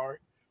saying sorry.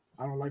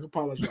 I don't like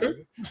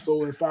apologizing.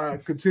 So if I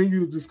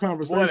continue this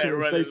conversation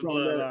and say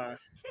something that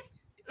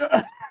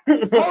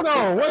hold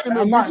on, wait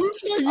a minute. Did you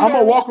say I'm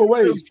gonna walk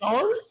away?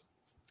 Sorry?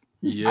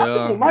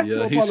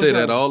 Yeah, he say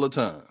that all the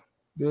time.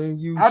 Then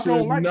you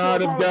should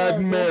not have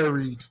gotten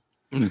married.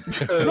 No.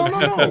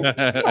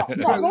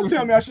 Don't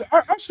tell me I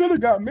should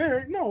have got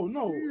married. No.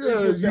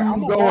 Yeah,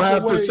 you don't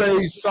have to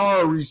say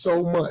sorry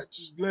so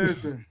much.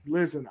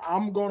 Listen.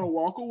 I'm gonna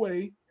walk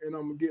away and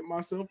I'm gonna get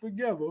myself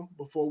together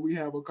before we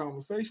have a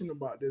conversation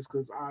about this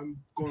because I'm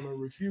gonna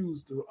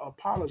refuse to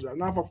apologize.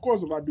 Now, of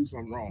course, if I do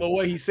something wrong. But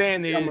what he's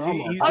saying is, I know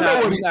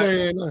what he's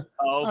saying.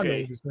 Oh, okay. I know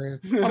what he's saying.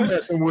 I'm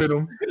messing with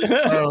him.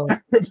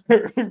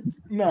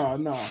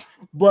 No.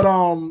 But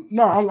I'm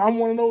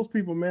one of those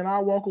people, man. I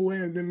walk away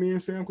and then me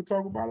and Sam could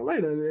talk about it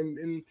later.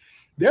 And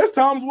there's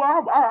times where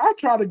I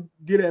try to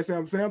get at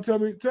Sam. Sam tell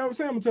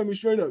me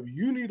straight up,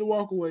 you need to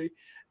walk away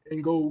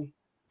and go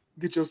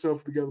get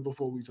yourself together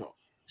before we talk.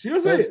 She'll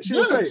say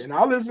it, and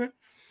I'll listen.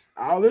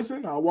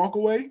 I'll walk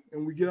away,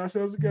 and we get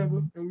ourselves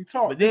together, and we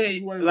talk. But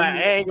then,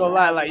 I ain't gonna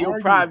lie, like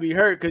you'll probably be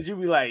hurt because you'll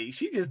be like,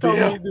 she just told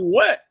me to do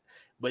what?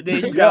 But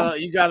then you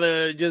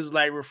gotta just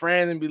like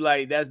refrain and be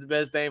like, that's the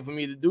best thing for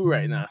me to do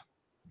right now.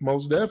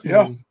 Most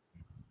definitely.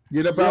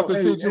 Get about the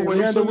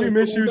situation. Amanda, we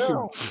miss you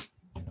too.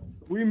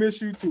 We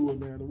miss you too,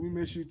 Amanda. We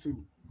miss you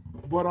too.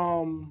 But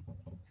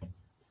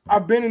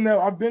I've been in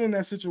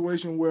that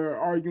situation where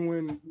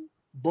arguing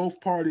both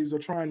parties are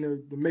trying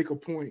to make a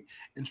point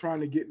and trying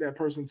to get that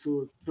person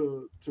to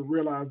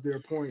realize their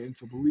point and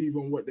to believe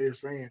on what they're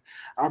saying.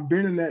 I've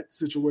been in that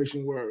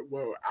situation where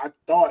I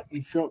thought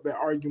and felt that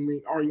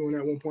arguing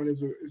at one point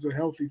is a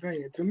healthy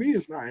thing. And to me,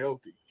 it's not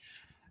healthy.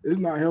 It's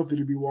not healthy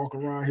to be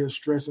walking around here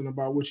stressing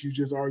about what you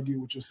just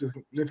argued with your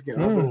significant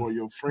other or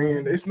your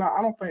friend. It's not.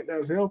 I don't think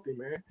that's healthy,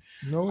 man.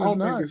 No, I don't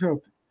think it's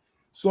healthy.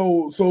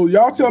 So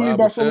y'all tell me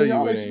about some of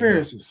y'all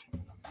experiences.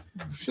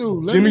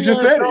 Shoot, Jimmy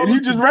just said it. He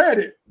just read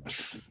it.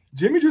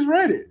 Jimmy just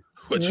read it.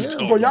 What you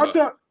talking so y'all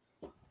about?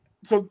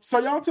 So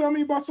y'all tell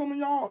me about some of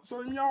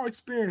y'all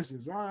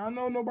experiences. I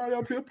know nobody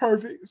up here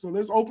perfect, so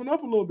let's open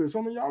up a little bit.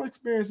 Some of y'all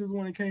experiences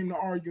when it came to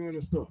arguing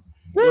and stuff.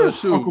 Well,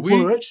 shoot, Uncle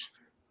Butch.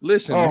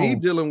 Listen, me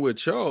dealing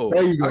with y'all,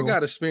 I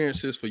got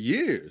experiences for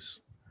years.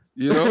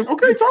 You know?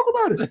 Okay, talk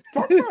about it.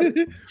 Talk about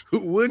it.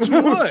 Which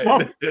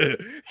one?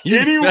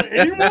 Anyone.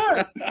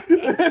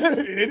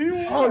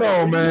 Hold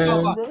on,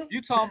 man.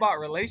 You talking about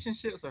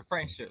relationships or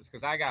friendships?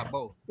 Because I got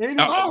both.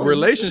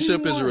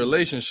 Relationship is a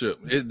relationship.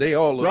 They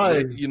all look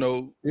like, you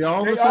know. They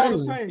all the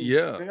same.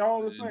 Yeah. They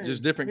all the same.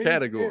 Just different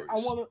categories.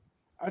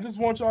 I just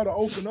want y'all to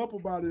open up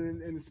about it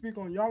and speak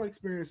on y'all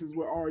experiences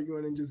with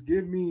arguing and just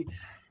give me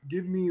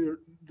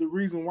the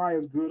reason why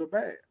it's good or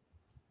bad.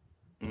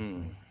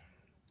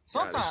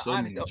 Sometimes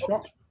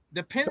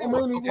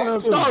depending on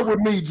start with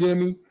me,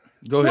 Jimmy.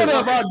 Go ahead.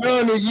 What have I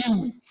done to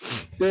you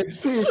that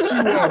pissed you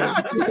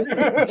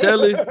off?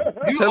 Telly,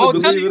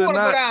 believe it or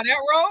not, go down that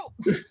road.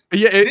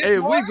 Yeah, hey,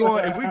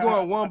 if we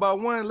going one by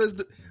one, let's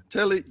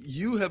tell it.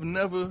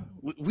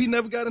 We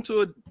never got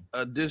into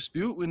a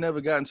dispute. We never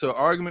got into an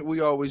argument. We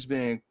always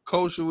been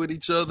kosher with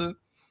each other.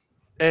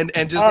 And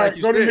just all like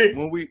you said,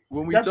 when we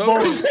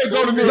talk,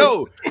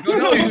 no,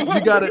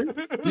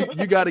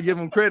 you gotta give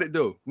him credit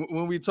though.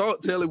 When we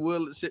talk, Telly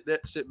will sit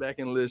back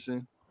and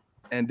listen,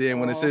 and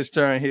then when it's his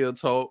turn, he'll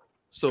talk.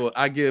 So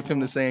I give him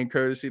the same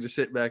courtesy to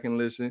sit back and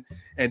listen,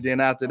 and then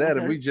after that,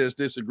 if we just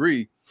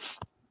disagree,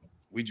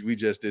 we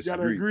just disagree. You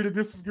gotta agree to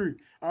disagree.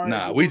 All right,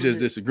 nah, so we just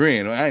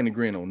disagreeing. I ain't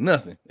agreeing on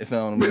nothing. If I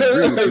don't agree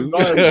with you,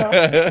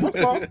 that's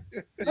fine.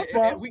 That's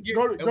fine. We get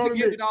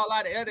it all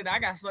out of edit. I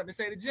got something to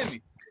say to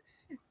Jimmy.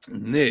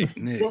 Nick.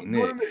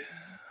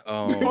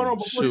 Hold on,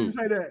 before you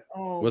say that.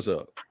 What's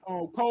up?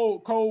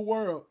 Cold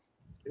world.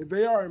 If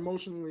they are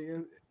emotionally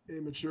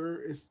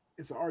immature, it's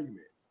an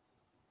argument.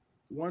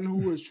 One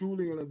who is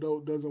truly an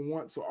adult doesn't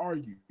want to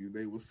argue.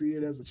 They will see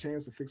it as a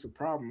chance to fix a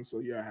problem, so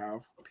you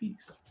have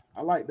peace.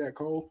 I like that,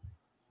 Cole.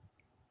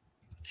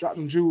 Drop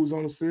them jewels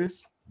on the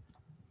sis.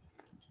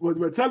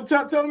 But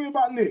tell me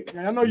about Nick.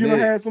 I know you done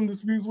had some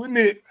disputes with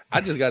Nick.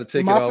 I just got to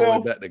take it all the way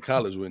back to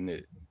college with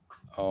Nick.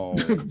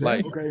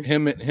 Like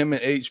him and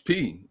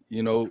HP,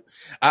 you know,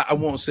 I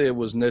won't say it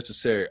was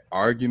necessary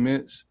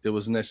arguments. It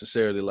was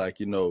necessarily like,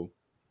 you know,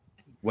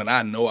 when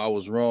I know I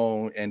was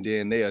wrong and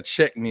then they'll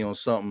check me on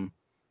something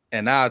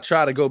and I'll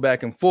try to go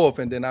back and forth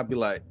and then I'll be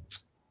like,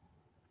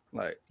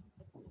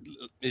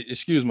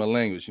 excuse my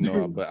language, you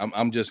know, but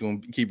I'm just gonna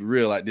keep it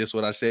real. Like this,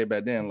 what I said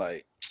back then,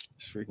 like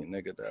freaking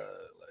nigga,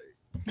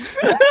 he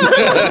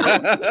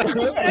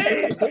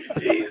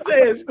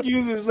said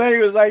excuse his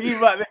language like he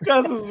about to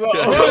cuss us all.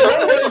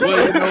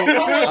 Well, you know,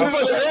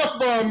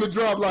 F-bomb to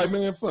drop like,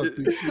 man, fuck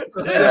this shit.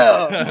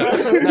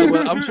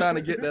 Well, I'm trying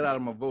to get that out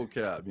of my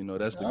vocab, you know,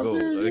 that's the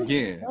goal.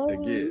 Again.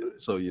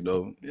 So, you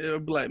know,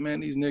 black man,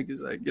 these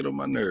niggas like get on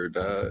my nerve,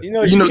 dog. You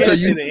know, can't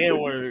say the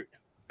N-word.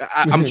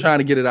 I'm trying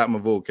to get it out of my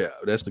vocab.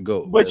 That's the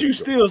goal. But you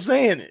still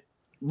saying it.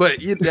 But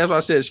that's why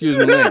I said excuse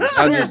my language.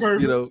 I just,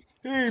 you know.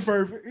 He ain't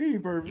perfect.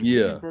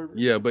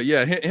 Yeah. But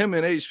yeah, him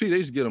and HP, they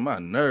just get on my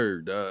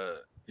nerve,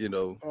 you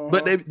know.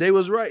 But they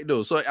was right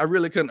though, so I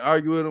really couldn't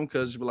argue with them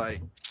because like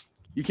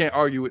you can't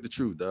argue with the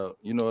truth, dog.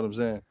 You know what I'm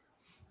saying?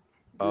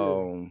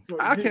 So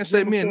I can't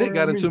say me and Nick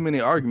got into too many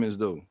arguments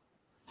though.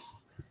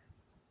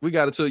 We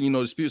got into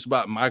disputes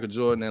about Michael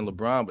Jordan and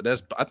LeBron, but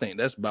I think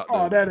that's about.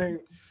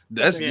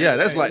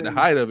 That's like the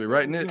height of it,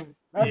 right, Nick?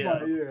 That's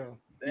like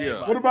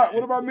yeah. What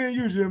about me and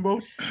you, Jimbo?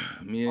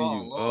 Me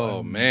and you.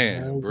 Oh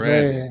man,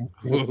 Brandon.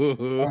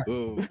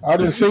 I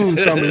done seen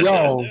some of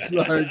y'all.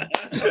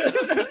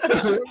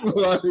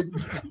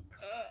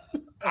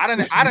 I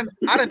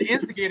done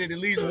instigated at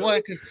least one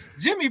because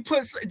Jimmy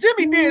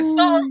did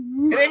something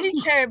and then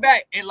he came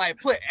back and like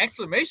put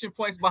exclamation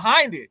points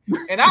behind it,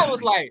 and I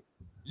was like,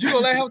 "You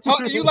gonna let him talk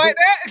to you like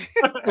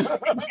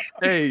that?"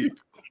 Hey,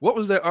 what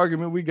was that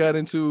argument we got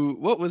into?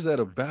 What was that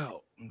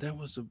about? That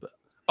was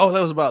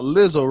about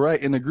Lizzo,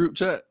 right? In the group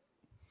chat.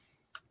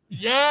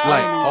 Yeah.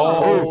 Like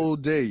all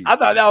day. I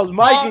thought that was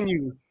Mike and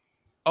you.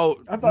 Oh,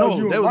 I thought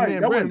no, that was me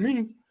and Brandon.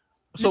 Me.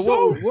 So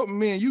what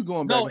me and you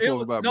going back and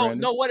forth about, Brandon?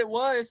 No, what it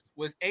was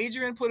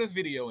Adrian put a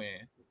video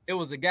in. It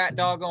was a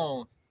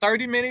doggone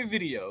 30-minute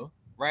video,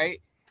 right?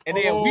 And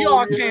then we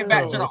all came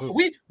back to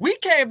we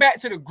came back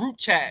to the group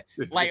chat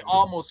like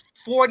almost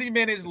 40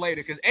 minutes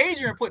later because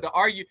Adrian put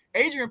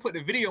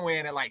the video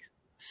in at like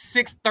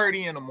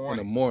 6:30 in the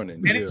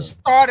morning. And it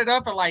started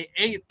up at like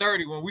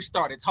 8:30 when we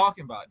started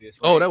talking about this.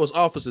 Right? Oh, that was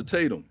Officer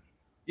Tatum.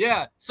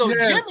 Yeah, so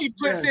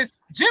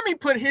Jimmy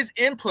put his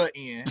input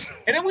in,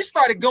 and then we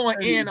started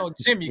going in on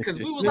Jimmy because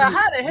we was like,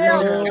 how the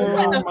hell?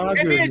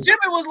 And then Jimmy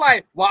was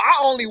like, well, I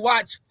only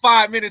watch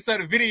 5 minutes of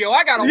the video.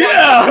 I gotta watch.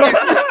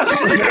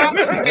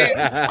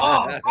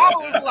 I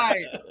was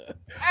like,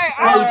 hey,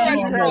 I was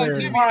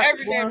Jimmy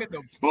every name in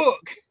the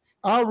book.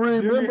 I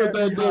remember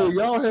that day.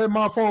 Y'all had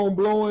my phone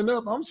blowing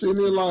up. I'm sitting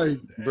there like,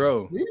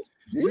 bro,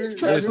 these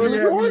cats really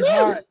going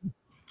at it.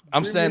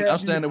 I'm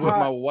standing with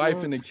my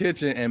wife in the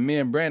kitchen, and me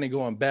and Brandon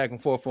going back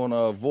and forth on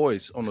the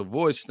voice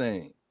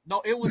thing.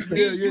 No, it was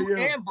me, you,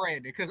 and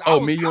Brandon. Because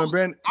you and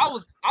Brandon. I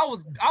was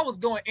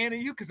going in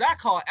and you because I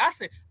called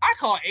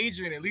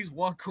Adrian at least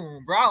one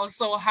coon, bro. I was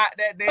so hot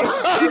that day.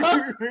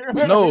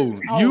 No,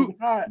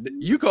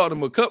 you called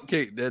him a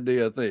cupcake that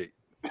day, I think.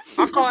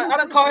 I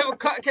done call him a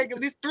cupcake at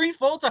least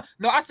 3-4 times.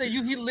 No, I say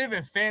he live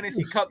in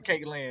fantasy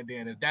cupcake land.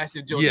 Then if that's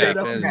your joke,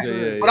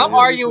 but I'm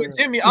arguing with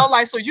Jimmy. I was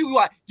like, so you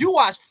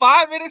watch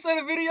 5 minutes of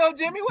the video,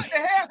 Jimmy? What the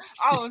hell?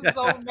 I was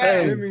so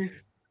mad.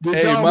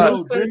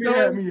 Jimmy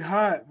had me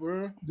hot,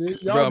 bro.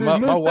 My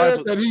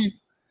wife that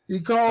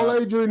he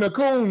called Adrian a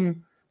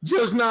coon,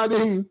 just not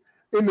in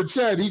the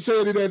chat. He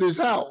said it at his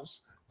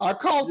house. I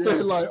caught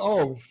that like,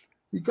 oh,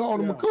 he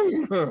called him a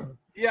coon.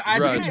 Yeah, I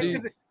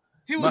did.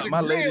 He was my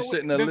lady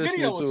sitting there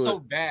listening to it. The video was so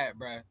bad,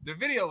 bro. The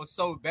video was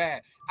so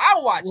bad. I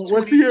watched.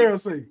 What Tierra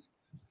say?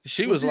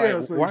 She was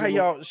like, "Why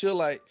y'all?" She was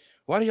like,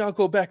 "Why do y'all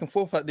go back and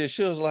forth like this?"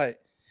 She was like,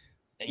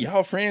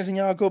 "Y'all friends and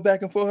y'all go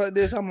back and forth like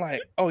this." I'm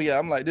like, "Oh yeah."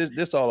 I'm like,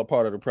 "This all a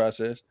part of the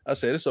process." I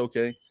said, "It's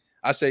okay."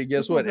 I say,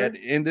 "Guess what? At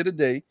the end of the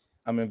day,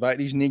 I'm invite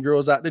these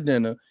Negroes out to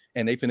dinner,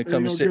 and they finna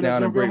come and sit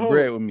down and break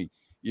bread with me."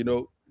 You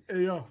know.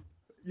 Hey,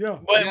 yeah.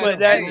 But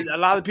that a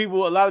lot of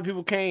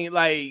people can't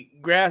like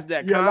grasp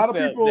that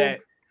concept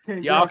that.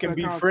 Y'all can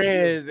be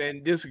friends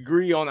and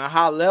disagree on a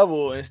high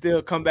level and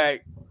still come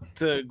back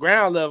to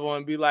ground level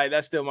and be like,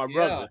 that's still my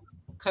brother.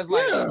 Because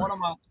one of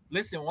my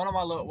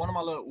little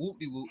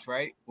whoopty whoops,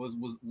 right, was at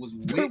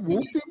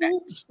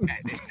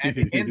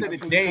the end of the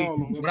day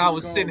when I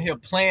was sitting here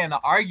playing the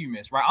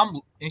arguments, right?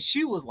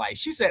 She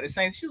said the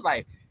same. She was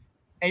like,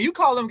 and you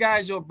call them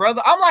guys your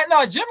brother? I'm like,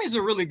 no, Jimmy's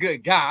a really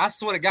good guy. I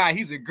swear to God,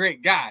 he's a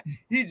great guy.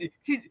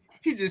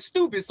 He's just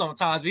stupid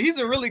sometimes, but he's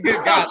a really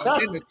good guy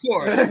in the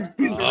course.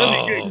 He's a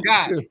really good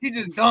guy. He's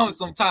just dumb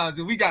sometimes,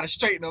 and we got to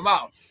straighten him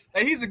out.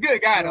 Like, he's a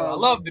good guy, though. I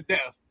love him to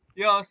death.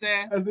 You know what I'm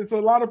saying? So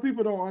a lot of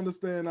people don't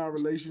understand our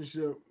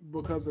relationship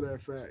because of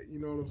that fact. You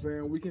know what I'm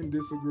saying? We can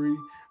disagree.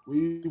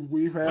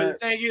 We've had. But the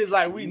thing is,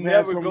 like, we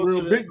never go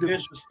to the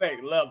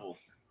disrespect level.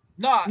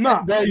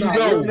 No. There you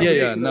go.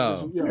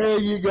 No. There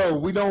you go.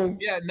 We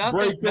don't. Yeah,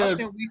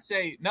 nothing we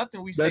say that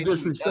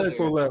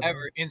disrespectful level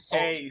ever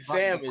insults. Hey,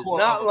 Sam is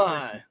not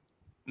lying.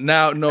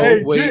 Now, no,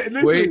 hey,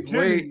 wait,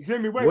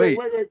 Jimmy, wait.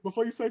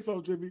 Before you say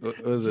so, Jimmy,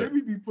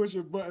 Jimmy be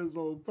pushing buttons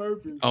on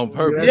purpose. On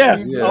purpose, yeah.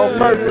 On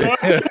purpose.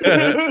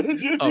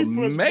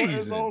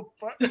 Amazing.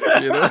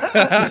 You know?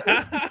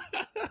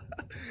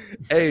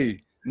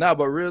 Hey,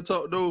 but real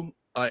talk though,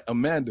 like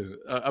Amanda,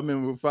 I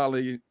remember we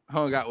finally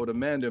hung out with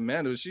Amanda.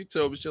 Amanda, she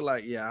told me, she's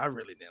like, yeah, I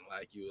really didn't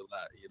like you a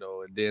lot, you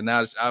know. And then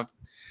now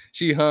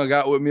she hung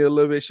out with me a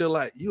little bit. She's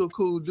like, you a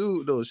cool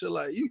dude though. She's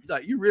like,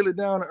 you really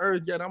down to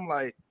earth yet? I'm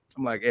like,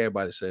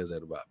 everybody says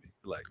that about me.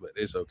 Like, but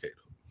it's okay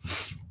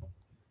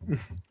though.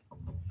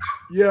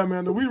 Yeah,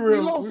 Amanda, we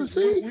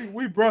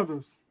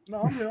brothers.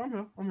 No, I'm here.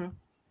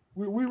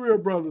 We real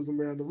brothers,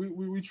 Amanda.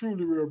 We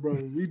truly real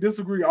brothers. We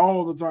disagree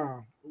all the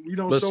time. We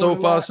don't. But so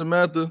far,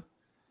 Samantha,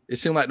 it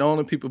seems like the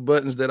only people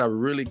buttons that I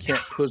really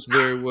can't push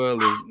very well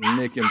is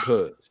Nick and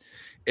Pudge.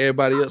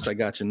 Everybody else, I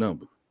got your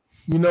number.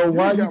 You know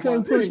why you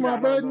can't push my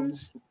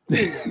buttons?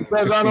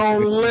 Because I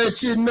don't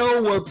let you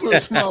know what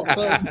push my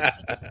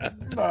buttons.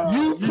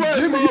 You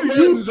pressed my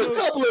buttons a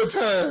couple of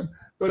times,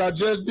 but I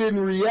just didn't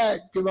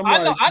react because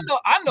I know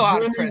how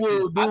to press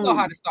it. I know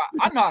how to start.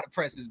 I know how to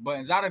press his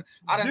buttons. I done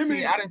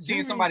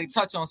seen somebody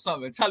touch on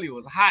something and tell you it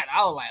was hot.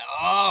 I was like,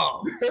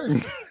 oh,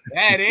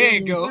 there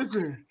you go.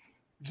 Listen,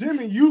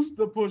 Jimmy used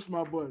to push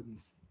my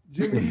buttons.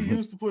 Jimmy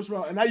used to push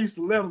my, and I used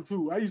to let him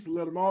too. I used to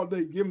let him all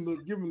day, give him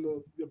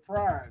the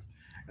prize,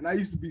 and I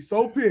used to be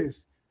so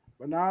pissed.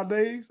 But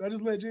nowadays, I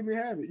just let Jimmy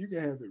have it. You can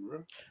have it,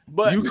 bro.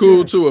 But you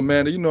cool too,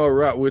 Amanda. You know I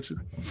rock with you.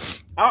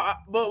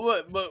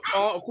 But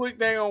a quick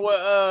thing on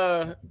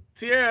what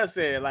Tierra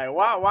said. Like,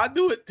 why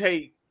do it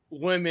take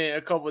women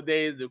a couple of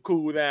days to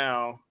cool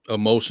down?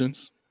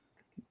 Emotions.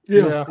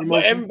 Yeah.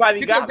 But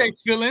everybody got their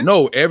feelings.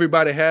 No,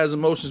 everybody has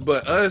emotions.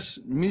 But us,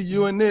 me,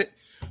 you, and Nick,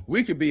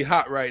 we could be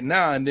hot right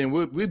now, and then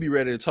we'll be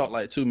ready to talk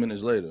like 2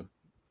 minutes later.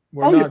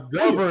 We're not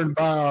governed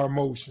by our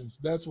emotions.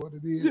 That's what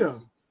it is. Yeah.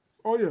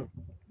 Oh yeah.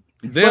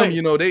 Them,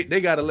 you know, they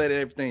got to let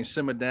everything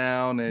simmer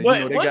down. And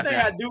but one thing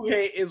I do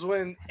hate is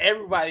when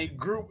everybody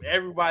group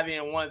everybody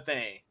in one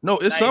thing. No,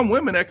 it's like, some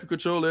women that can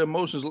control their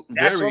emotions.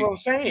 That's what I'm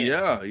saying.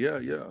 Yeah.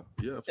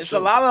 It's sure.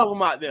 A lot of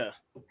them out there.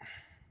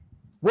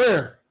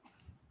 Where?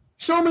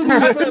 Show me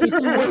these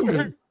fantasy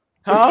women.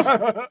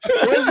 Huh?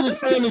 Where's this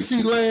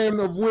fantasy land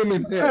of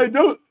women there? Hey,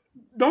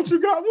 don't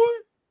you got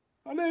one?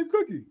 Her name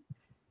Cookie.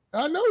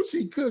 I know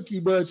she cookie,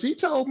 but she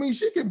told me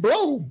she can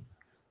blow.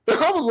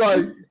 I was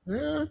like,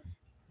 yeah.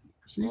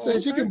 She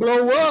said she can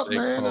blow up,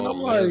 man. And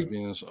I'm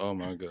lesbians. Like, oh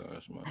my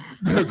gosh, man.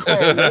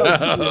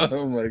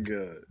 Oh my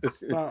God.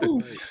 Stop.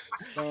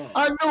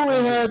 I knew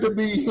it had to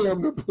be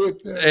him to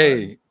put that.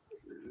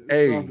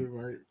 Hey.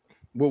 Right.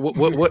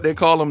 What they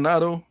call them now,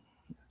 though?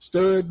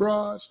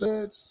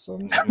 Studs,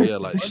 something. Yeah,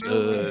 like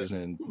studs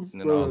and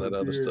all that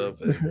other stuff,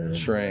 and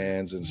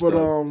trans and stuff.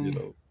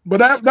 But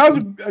that was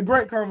a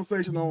great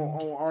conversation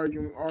on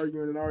arguing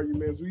and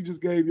arguments. We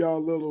just gave y'all a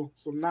little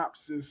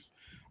synopsis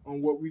on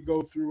what we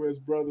go through as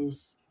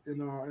brothers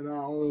in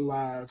our own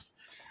lives.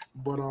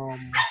 But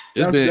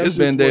it's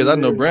been days. I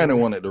know Brandon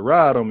wanted to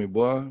ride on me,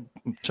 boy.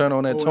 Turn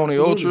on that Tony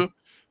Ultra.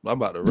 I'm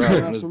about to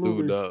ride on this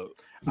dude, dog.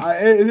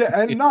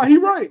 No, he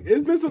right.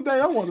 It's been some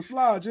days I want to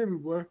slide Jimmy,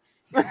 boy.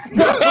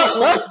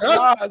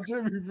 Slide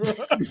Jimmy,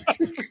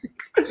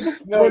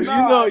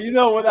 bro. You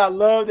know what I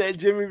love that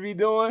Jimmy be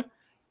doing?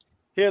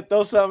 He'll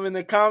throw something in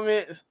the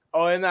comments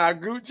or in our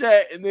group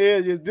chat, and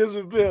then he'll just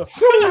disappear.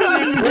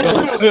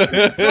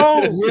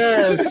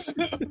 Yes.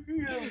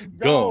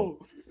 Go.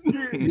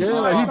 He'll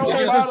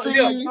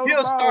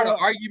start an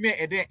argument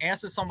and then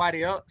answer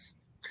somebody else.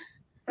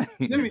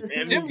 Jimmy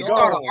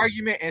start an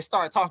argument and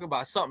start talking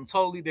about something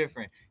totally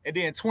different, and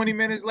then 20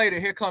 minutes later,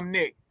 here come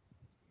Nick.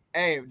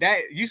 Hey,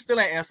 that you still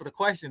ain't answered the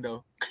question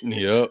though.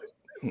 Yep.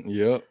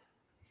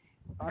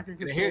 I can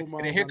control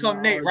and here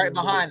come Nate right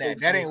behind that.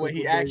 That ain't what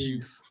he asked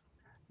you.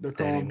 To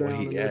calm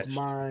down unless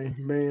my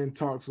man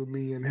talks with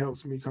me and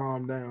helps me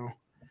calm down.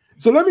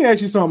 So let me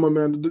ask you something,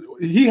 Amanda.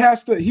 He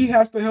has to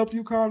help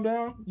you calm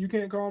down. You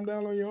can't calm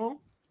down on your own.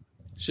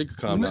 She could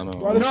calm down on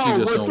her own.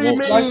 No, what she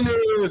means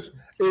is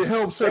it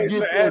helps her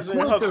get there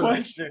quicker.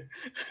 Question.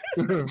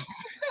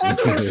 I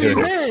know what she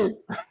meant.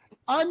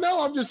 I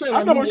know. I'm just saying.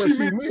 I know what she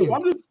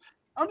meant.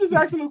 I'm just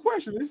asking a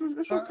question. It's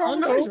a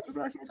conversation.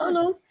 I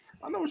know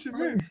what she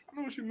meant.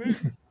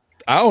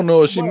 I don't know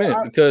what she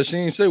meant because she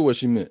ain't say what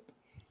she meant.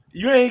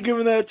 You ain't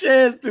giving her a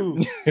chance to.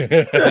 Give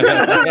her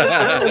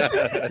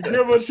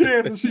a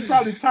chance, and she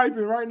probably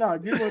typing right now.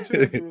 Give her a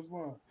chance to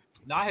respond.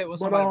 Now I hate when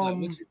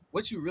somebody like,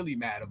 what you really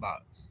mad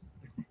about?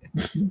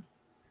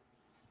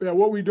 Yeah,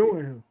 what we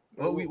doing here?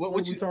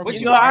 What you talking?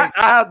 You know, I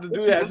have to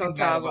do that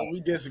sometimes when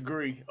we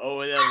disagree or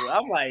whatever.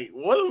 I'm like,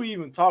 what are we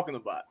even talking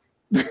about?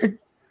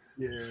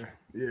 Yeah.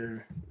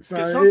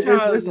 Sometimes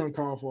it's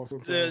uncalled for.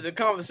 Sometimes the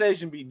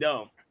conversation be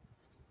dumb.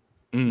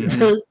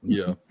 Mm-hmm.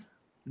 Yeah.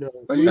 No,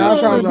 you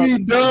don't want to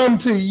be dumb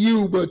to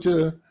you, but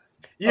to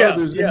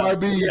others, it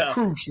might be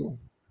crucial.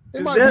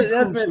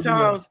 There's been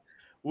times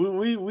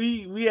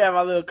we have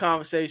our little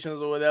conversations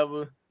or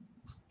whatever,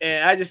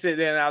 and I just sit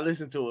there and I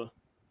listen to her,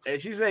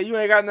 and she said, "You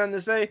ain't got nothing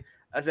to say."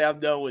 I say, "I'm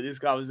done with this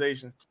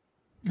conversation."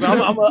 So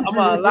I'm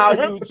gonna allow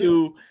you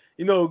to,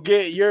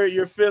 get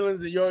your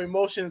feelings and your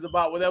emotions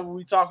about whatever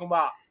we talking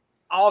about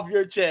off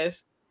your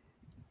chest,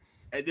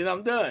 and then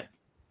I'm done.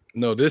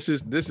 No, this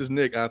is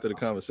Nick after the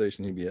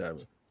conversation he be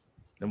having.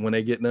 And when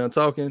they get done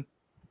talking,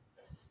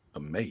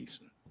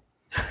 amazing.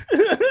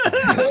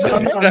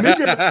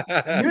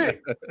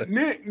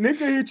 Nick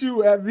can hit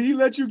you after he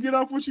let you get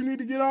off what you need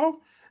to get off.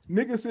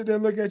 Nick can sit there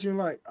and look at you and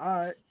like, all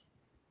right.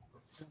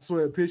 So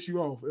it'll piss you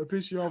off. It'll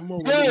piss you off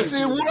more. Yes,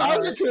 I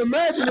can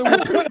imagine it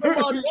would piss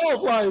somebody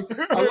off. Like,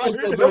 I like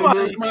that.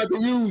 Somebody might have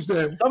to use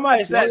that.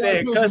 Somebody sat there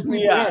and cussed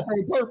me out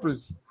on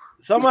purpose.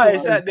 Somebody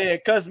sat there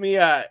and cussed me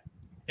out,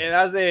 and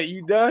I said,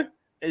 "You done?"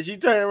 And she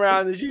turned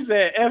around and she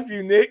said, "F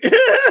you, Nick."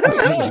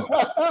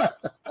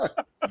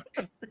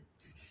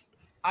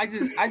 I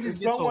just if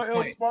someone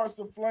else sparks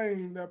the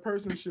flame, that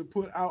person should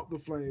put out the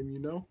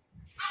flame,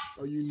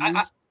 Or you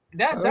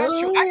that's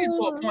true. I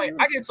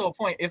get to a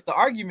point. If the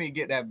argument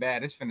get that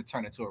bad, it's finna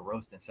turn into a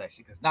roasting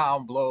section because now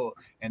I'm blown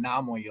and now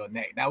I'm on your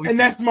neck.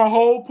 That's my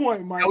whole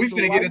point, Mike. Now we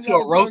finna get into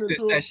a roasting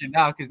session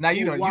now because now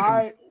you know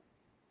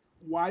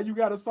why you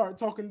got to start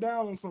talking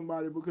down on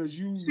somebody because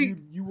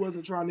you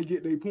wasn't trying to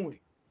get their point.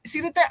 See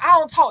the thing, I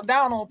don't talk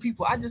down on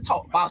people. I just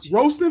talk about you.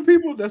 Roasting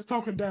people, that's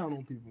talking down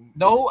on people.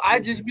 No, I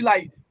just be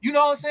like, you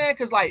know what I'm saying?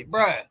 Because like,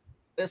 bruh,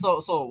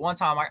 so one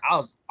time I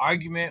was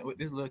arguing with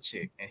this little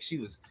chick, and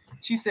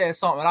she said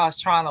something, and I was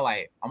trying to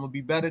like, I'm gonna be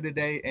better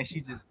today, and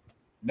she just,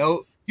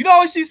 no, you know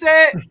what she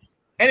said?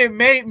 And it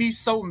made me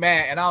so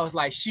mad, and I was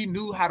like, she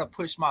knew how to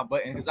push my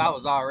button because I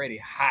was already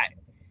hot.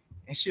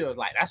 And she was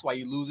like, that's why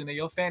you losing in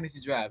your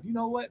fantasy draft. You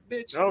know what,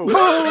 bitch? Oh.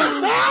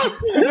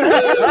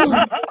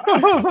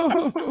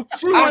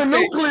 She went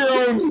nuclear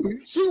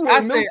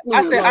on me.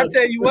 I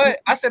tell you what.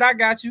 I said, I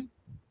got you.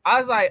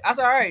 I said,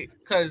 all right.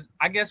 Because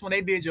I guess when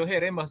they did your hair,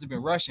 they must have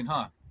been rushing,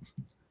 huh?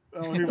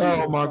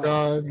 Oh my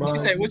God. She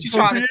said, what you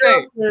trying to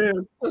say?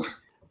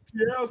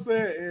 TL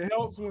said it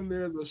helps when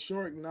there's a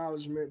short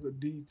acknowledgement of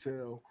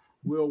detail.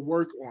 We'll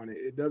work on it.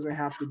 It doesn't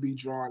have to be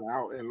drawn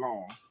out and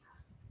long.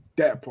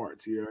 That part,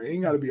 Tierra. It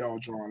ain't got to be all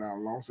drawn out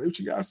long. Say what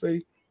you got to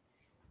say.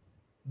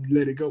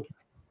 Let it go.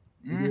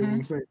 You know what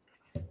I'm saying?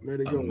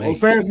 Let it go. Oh,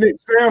 Sam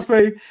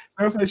say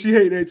she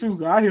hate that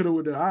too. I hit her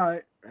with the all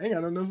right. I ain't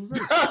got nothing else to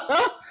say.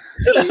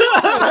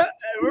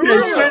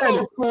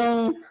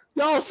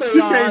 Y'all say you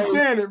can't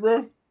stand it,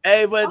 bro.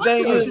 Hey, but the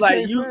thing is,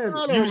 like,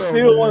 you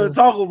still want to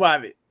talk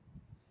about it.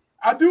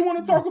 I do want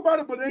to talk about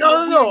it, but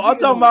no. I'm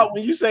talking about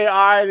when you say all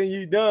right and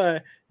you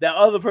done, that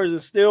other person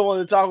still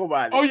want to talk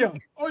about it.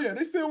 Oh yeah,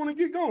 they still want to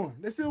get going.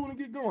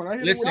 I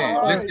hear listen.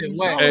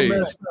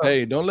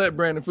 Hey, don't let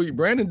Brandon fool you.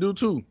 Brandon do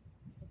too.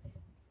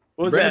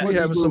 What's Brandon that? be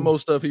having some more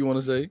stuff he want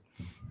to say.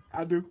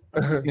 I do.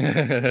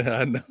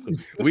 I know.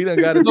 We done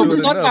got to do it.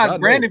 Sometimes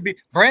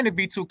Brandon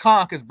be too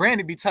calm because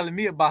Brandon be telling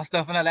me about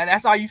stuff and like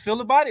that's how you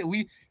feel about it.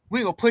 We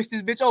ain't gonna push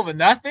this bitch over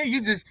nothing.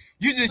 You just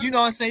you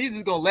know what I'm saying. You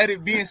just gonna let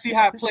it be and see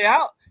how it play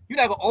out. You're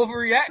not gonna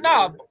overreact.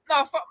 Nah,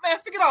 fuck, man,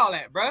 forget all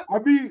that, bro.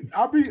 I'm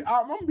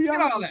gonna be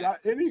honest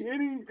with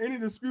you. Any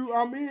dispute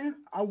I'm in,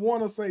 I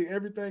want to say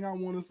everything I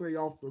want to say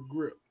off the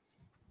grip.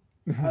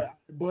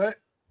 But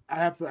I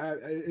have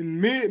to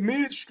in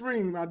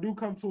midstream. I do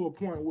come to a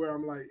point where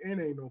I'm like, it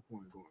ain't no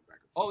point going back.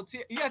 Oh,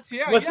 yeah,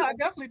 I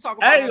definitely talk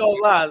about. I ain't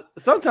gonna lie.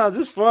 Sometimes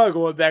it's fun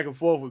going back and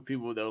forth with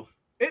people, though.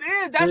 It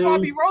is. That's why I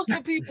be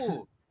roasting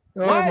people.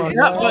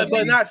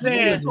 But not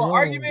saying.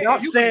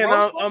 I'm saying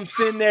I'm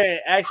sitting there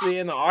actually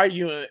in an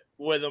argument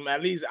with them.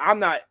 At least I'm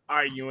not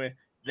arguing.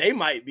 They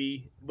might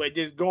be, but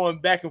just going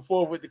back and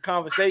forth with the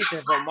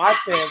conversation from my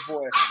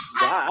standpoint,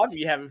 I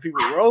be having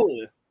people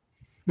rolling.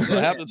 So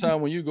half the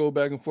time when you go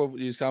back and forth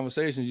with these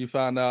conversations, you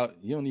find out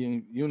you don't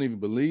even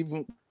believe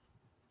them,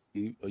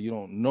 or you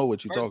don't know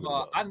what you're talking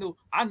about. I knew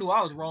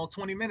I was wrong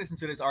 20 minutes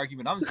into this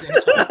argument. I'm saying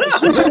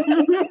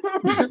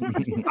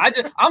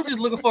I'm just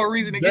looking for a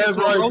reason to get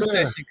into a roast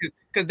session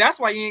because that's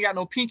why you ain't got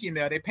no pinky in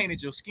there. They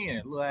painted your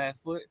skin, little ass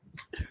foot.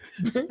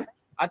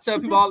 I tell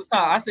people all the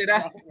time. I say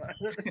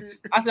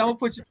I'm gonna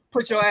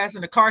put your ass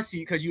in the car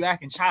seat because you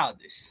acting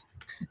childish.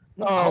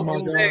 Oh my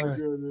God!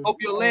 Hope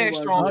your legs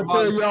strong. I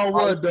tell y'all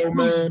what though,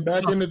 man.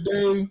 Back in the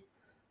day,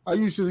 I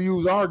used to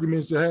use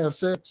arguments to have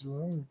sex. So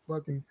I'm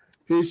fucking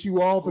piss you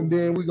off, and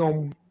then we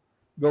gonna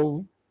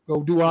go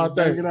do our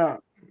thing. It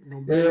out.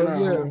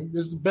 Yeah.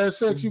 This is the best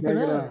sex you can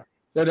have.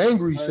 That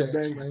angry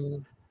sex,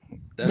 man.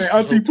 Man,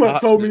 Auntie Putt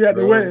told me at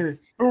the wedding.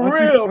 For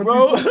real,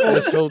 bro.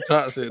 That's so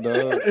toxic,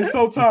 dog. It's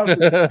so toxic.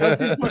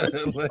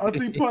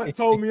 Auntie Putt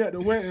told me at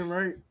the wedding,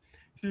 right?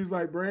 She was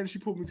like, Brandon, she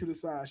put me to the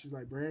side. She's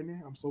like,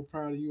 Brandon, I'm so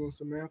proud of you and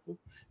Samantha.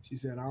 She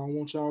said, I don't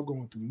want y'all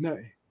going through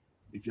nothing.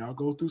 If y'all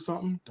go through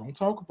something, don't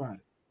talk about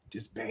it.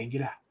 Just bang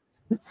it out.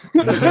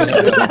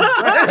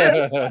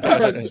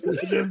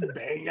 Just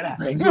bang it out.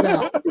 Bang it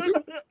out.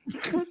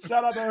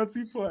 Shout out to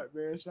Auntie Putt,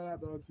 man. Shout out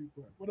to Auntie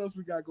Putt. What else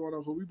we got going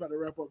on? So we about to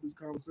wrap up this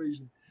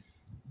conversation.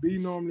 Be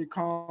normally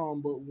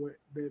calm, but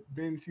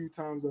been a few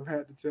times I've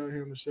had to tell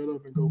him to shut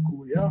up and go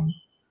cool. Yeah.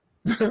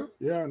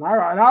 Yeah, and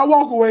I'll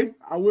walk away.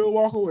 I will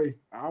walk away.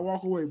 I'll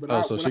walk away.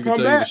 But so she can tell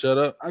you to shut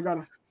up? I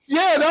gotta.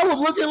 Yeah, that was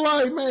looking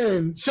like,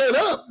 man, shut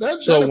up.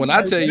 So when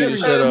I tell you to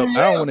shut up,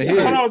 I don't want to hear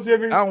it. I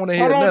don't want to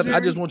hear nothing. Jimmy. I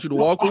just want you to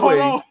walk away.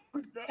 Hold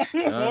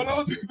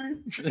on, Jimmy.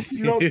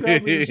 You don't tell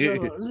me to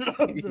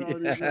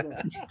shut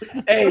up.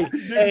 Hey,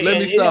 let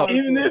me stop.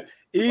 Even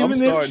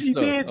if she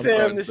did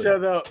tell him to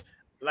shut up,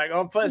 like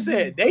Putt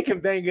said, they can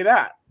bang it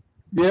out.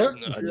 Yeah.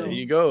 There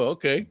you go.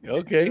 Okay.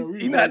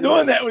 He's not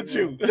doing that with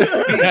you.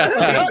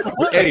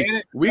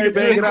 Hey, we can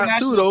bang it out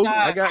too, though.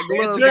 I got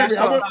gloves. Jamie,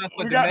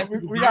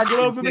 we got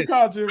gloves in the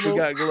car, Jimmy. We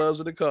got gloves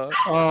in the car.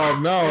 Oh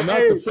no, not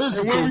the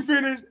physical. And when we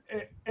finish,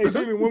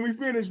 Jimmy, when we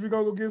finish, we're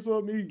gonna go get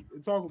something to eat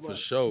and talk about for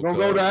sure. We're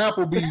gonna go to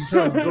Applebee's.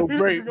 Go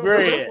break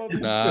bread.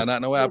 Nah,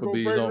 not no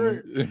Applebee's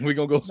on me. We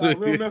gonna go.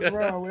 We'll mess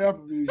around with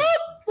Applebee's.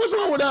 What's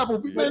wrong with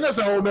Applebee's? Man, that's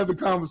a whole nother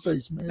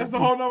conversation, man. That's a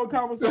whole nother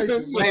conversation.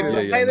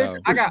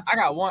 Listen, I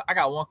got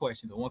one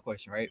question. The one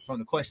question, right, from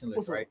the question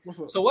list, right?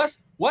 So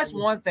what's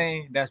one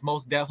thing that's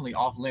most definitely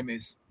off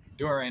limits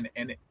during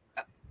an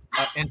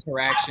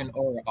interaction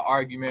or an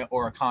argument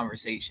or a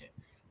conversation?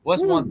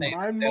 What's one thing?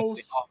 My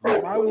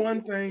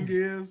one thing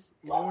is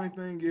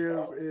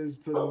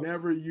to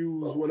never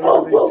use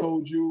whatever they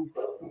told you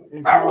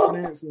in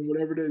confidence and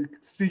whatever the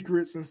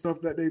secrets and stuff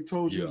that they've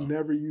told you.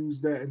 Never use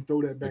that and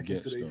throw that back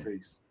into their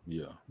face.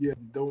 Yeah.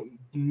 Don't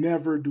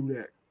never do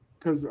that.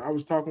 Because I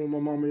was talking with my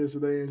mama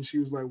yesterday and she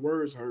was like,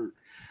 words hurt.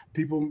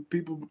 People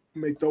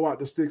may throw out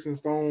the sticks and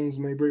stones,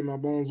 may break my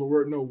bones or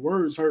word. No,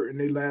 words hurt and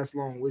they last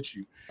long with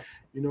you.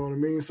 You know what I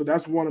mean? So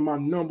that's one of my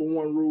number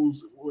one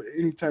rules with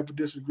any type of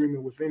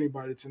disagreement with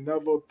anybody, to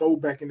never throw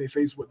back in their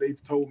face what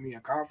they've told me in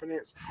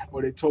confidence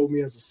or they told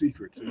me as a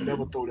secret. To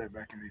never throw that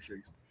back in their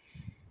face.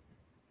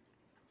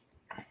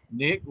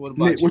 Nick, what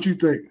about you? What you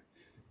think?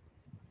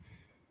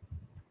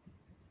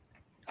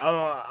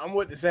 I'm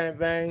with the same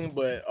thing,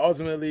 but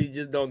ultimately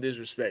just don't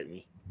disrespect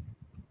me.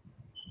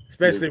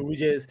 Especially if we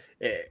just,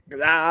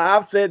 because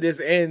I've said this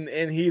in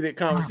heated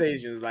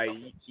conversations. Like,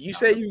 you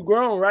say you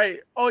grown, right?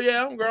 Oh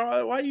yeah, I'm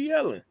grown. Why you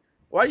yelling?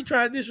 Why you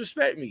trying to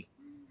disrespect me?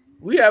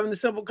 We having a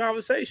simple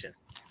conversation.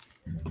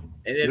 And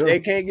if they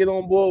can't get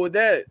on board with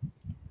that,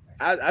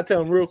 I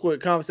tell them real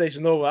quick,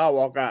 conversation over. I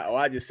walk out, or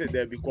I just sit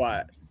there and be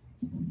quiet.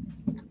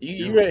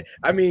 You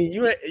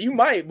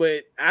might,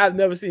 but I've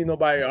never seen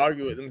nobody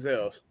argue with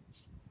themselves.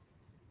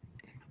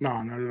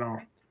 No, not at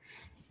all.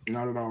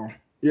 Not at all.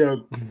 Yeah,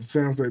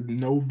 Sam said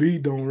no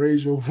beat, don't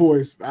raise your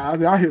voice.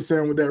 I hit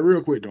Sam with that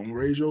real quick. Don't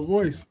raise your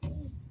voice.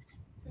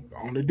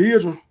 On the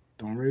Deirdre,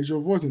 don't raise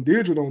your voice. And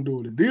Deirdre don't do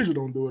it. If Deirdre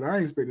don't do it, I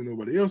ain't expecting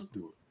nobody else to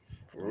do it.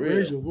 Don't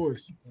raise your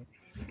voice.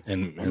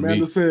 And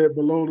Amanda said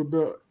below the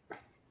belt.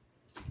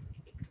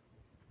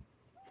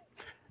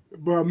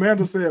 But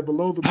Amanda said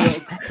below the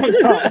belt.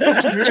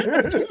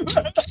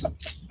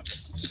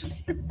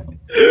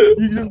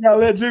 You just gotta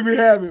let Jimmy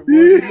have it, bro.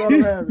 Just let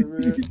him have it,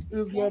 man.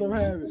 Just let him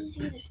have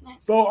it.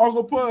 So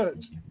Uncle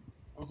Pudge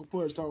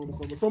talking to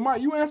someone. So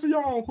Mike, you answer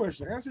your own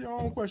question. Answer your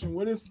own question.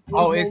 Let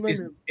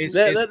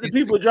the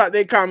people drop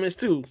their comments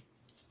too.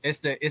 It's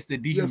the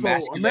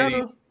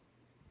dehumasculating,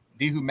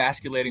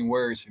 dehumasculating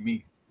words for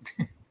me.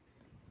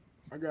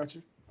 I got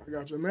you.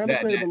 Amanda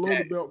said below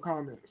the belt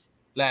comments.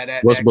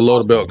 What's below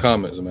the belt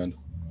comments, Amanda?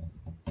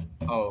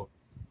 Oh,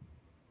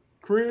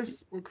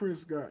 Chris, what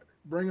Chris got?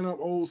 Bringing up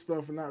old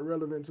stuff and not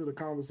relevant to the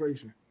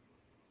conversation.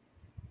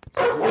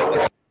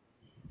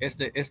 It's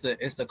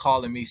the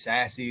calling me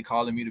sassy,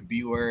 calling me the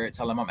B word,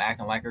 telling I'm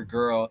acting like a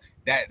girl.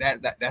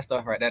 That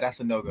stuff right there, that's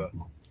a no-go.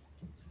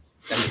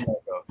 That's a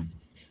no-go.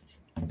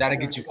 That'll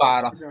get you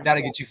fired off.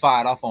 That'll get you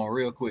fired off on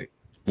real quick.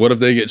 What if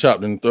they get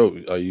chopped in the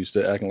throat? Are you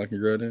still acting like a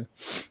girl then?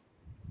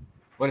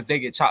 What if they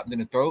get chopped in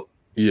the throat?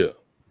 Yeah.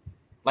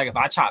 Like if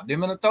I chop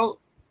them in the throat?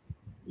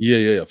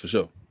 Yeah, for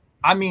sure.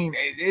 I mean,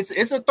 it's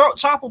a throat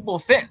choppable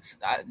offense,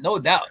 no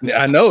doubt.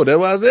 I know, that's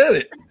why I said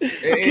it.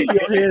 Keep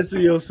your hands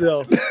to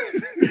yourself.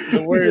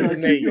 The words of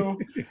Nate.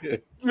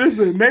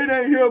 Listen, Nate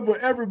ain't here, but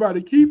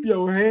everybody keep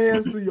your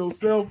hands to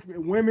yourself,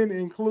 women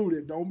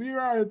included. Don't be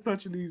around here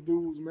touching these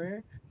dudes,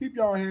 man. Keep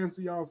your hands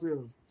to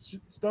yourselves.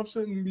 Stuff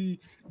shouldn't be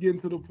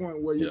getting to the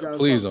point where you got.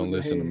 Please don't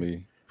listen to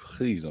me.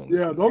 Please don't.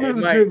 Yeah, don't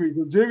listen to Jimmy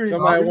because Jimmy.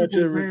 Somebody wants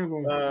you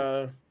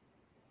to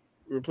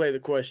replay the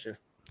question.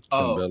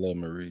 Bella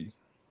Marie.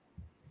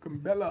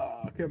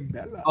 Cambella.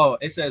 Oh,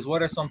 it says,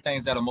 what are some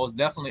things that are most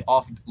definitely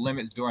off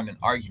limits during an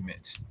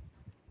argument?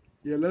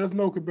 Yeah, let us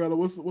know, Cabela.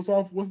 What's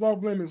off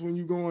limits when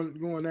you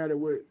going at it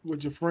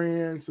with your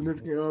friend,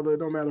 significant other? It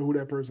don't matter who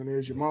that person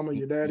is, your mama,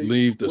 your daddy.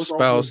 Leave the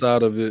spouse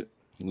out of it.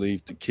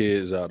 Leave the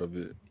kids out of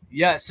it.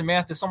 Yeah,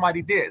 Samantha,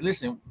 somebody did.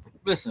 Listen.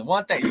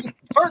 One thing.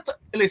 First,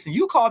 listen.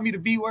 You called me the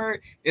B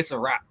word. It's a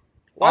wrap.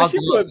 Why she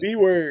put B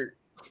word?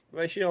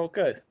 Like she don't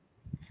cuss.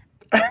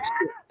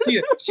 She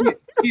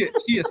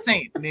a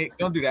saint, Nick.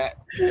 Don't do that.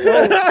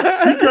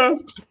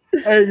 Because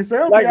hey,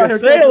 Sam like a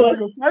sailor. Like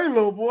a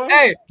sailor, boy.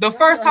 Hey, the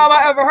first time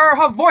I ever heard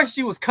her voice,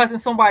 she was cussing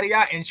somebody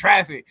out in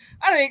traffic.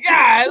 I think,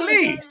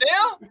 golly,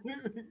 Sam.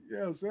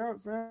 Yeah,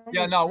 Sam.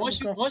 Yeah, no.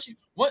 Once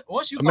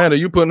you. Amanda,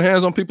 you putting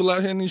hands on people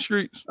out here in these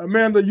streets?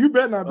 Amanda, you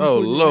better not be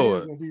putting Lord.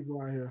 hands on people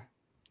out here.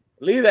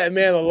 Leave that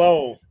man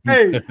alone.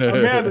 Hey,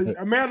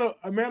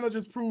 Amanda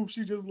just proved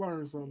she just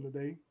learned something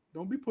today.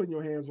 Don't be putting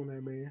your hands on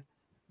that man.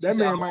 That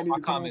man might need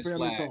to come on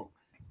Family Talk.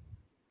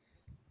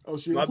 Oh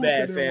shit! My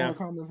bad, Sam.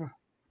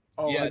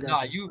 Oh, yeah,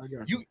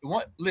 you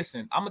want?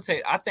 Listen, I'm gonna tell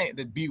you. I think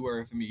the B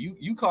word for me.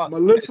 You call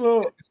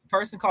Melissa. If a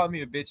person called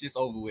me a bitch. It's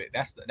over with.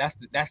 That's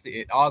the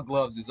it. All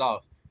gloves is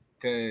off.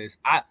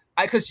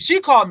 Because she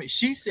called me.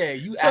 She said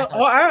you. So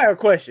I have a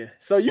question.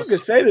 So you can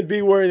say the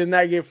B word and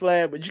not get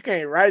flagged, but you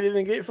can't write it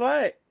and get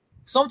flagged.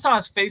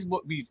 Sometimes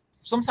Facebook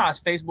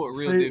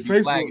really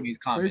be flagging these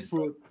comments.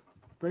 Facebook.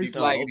 These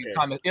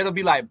comments. It'll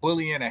be like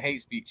bullying or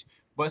hate speech.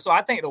 But so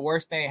I think the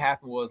worst thing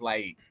happened was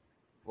like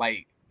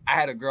I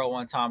had a girl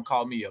one time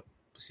call me a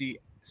pussy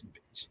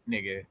bitch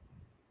nigga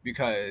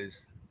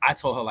because I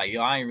told her like,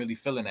 yo, I ain't really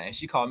feeling that, and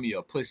she called me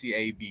a pussy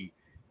AB,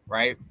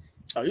 right?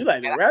 Oh, you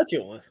like the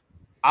ratchet ones?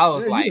 I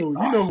was you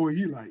know what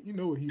he like. You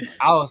know what he like.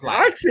 I was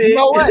like, you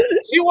know what?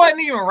 She wasn't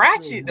even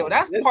ratchet though.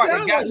 That's the part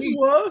that got me.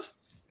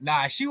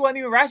 Nah, she wasn't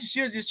even ratchet.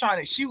 She was just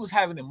she was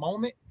having a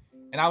moment.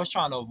 And I was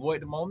trying to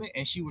avoid the moment,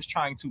 and she was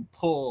trying to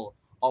pull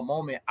a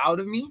moment out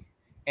of me.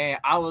 And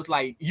I was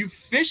like, you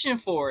fishing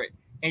for it,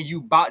 and you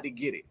about to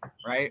get it,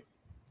 right?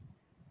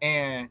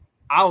 And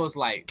I was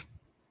like,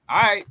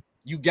 all right,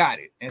 you got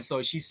it. And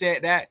so she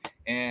said that,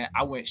 and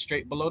I went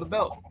straight below the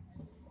belt.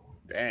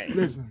 Dang.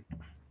 Listen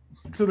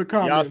to the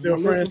comments. Y'all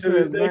still friends to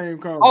this day?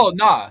 Oh,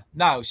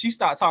 nah. She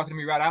started talking to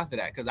me right after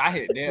that because I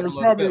hit dead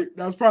below the belt.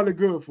 That's probably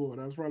good for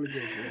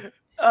her.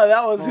 Oh,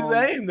 that was his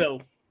aim,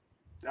 though.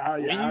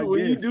 When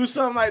you do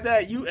something like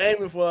that, you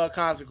aiming for a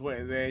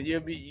consequence, and you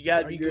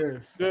gotta be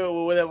good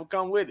with whatever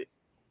come with it.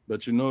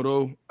 But you know,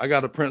 though, I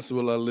got a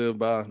principle I live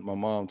by. My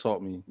mom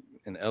taught me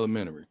in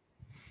elementary.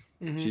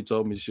 Mm-hmm. She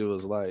told me she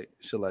was like,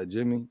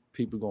 Jimmy,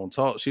 people gonna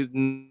talk. She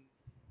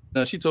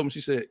told me,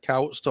 she said,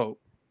 cowards talk.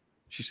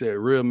 She said,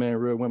 real men,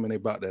 real women, they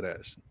bout that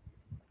ass.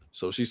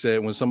 So she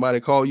said, when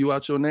somebody call you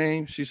out your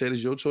name, she said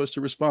it's your choice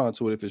to respond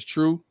to it if it's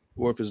true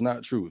or if it's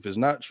not true. If it's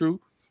not true,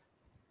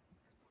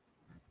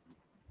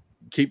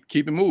 keep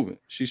it moving.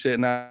 She said,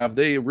 now if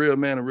they a real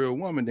man, a real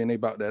woman, then they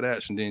about that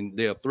action, then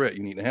they're a threat.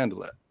 You need to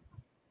handle that.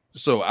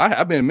 So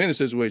I've been in many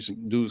situations.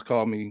 Dudes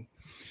call me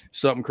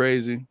something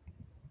crazy.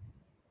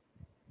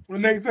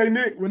 When they say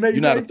Nick, you're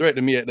not a threat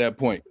to me at that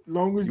point.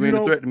 Long as you ain't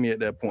a threat to me at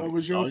that point. Long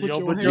as you don't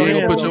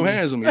put your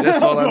hands on me.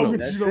 That's all I know.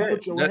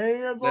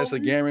 That's a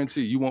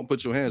guarantee. You won't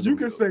put your hands on me. You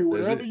can say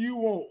whatever you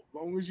want,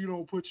 long as you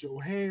don't put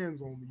your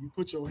hands on me. You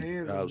put your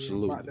hands on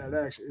me about that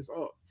action. It's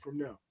up from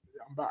there.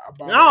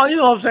 No, you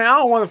know what I'm saying? I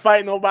don't want to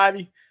fight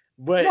nobody,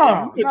 but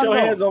if you put your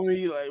hands on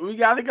me, like we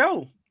gotta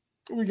go.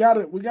 We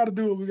gotta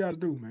do what we gotta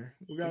do, man.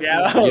 We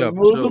gotta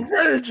move some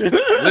furniture.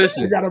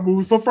 Listen, we gotta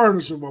move some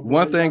furniture. My boy.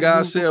 One thing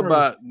I say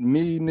about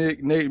me,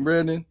 Nick, Nate, and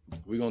Brendan,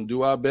 we're gonna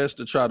do our best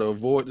to try to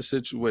avoid the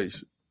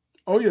situation.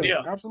 Oh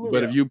yeah, absolutely.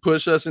 But if you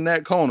push us in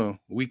that corner,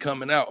 we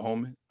coming out,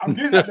 homie. I'm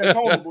getting out that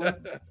corner, boy.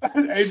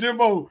 Hey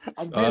Jimbo,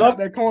 I'm getting out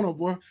that corner,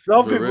 boy.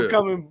 Some people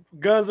coming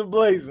guns a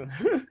blazing.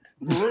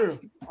 For real,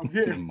 I'm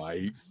getting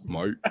Mike.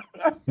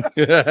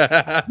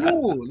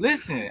 Ooh,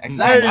 listen,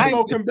 exactly. Hey,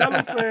 so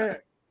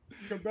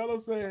Cabela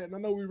said, and I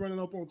know we're running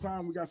up on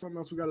time. We got something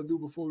else we got to do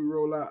before we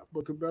roll out.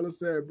 But Cabela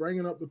said,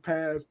 bringing up the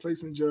past,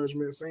 placing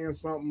judgment, saying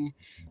something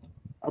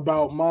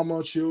about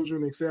mama,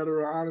 children,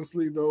 etc.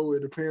 Honestly, though,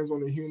 it depends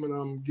on the human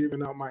I'm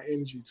giving out my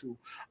energy to.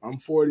 I'm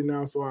 40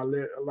 now, so I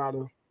let a lot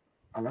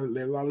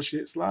of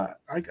shit slide.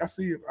 I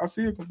see it,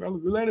 Cabela.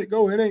 Let it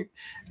go. It ain't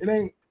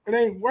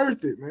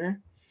worth it,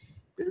 man.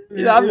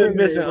 I've been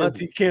missing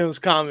Auntie Kim's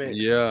comment.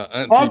 Yeah,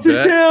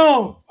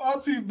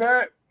 Auntie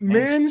back.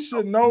 Men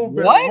should know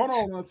better. What?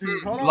 Hold on, Auntie.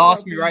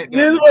 Lost me right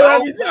there. This is what I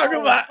be talking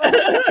about.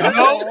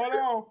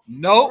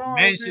 No,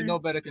 men should know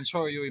better.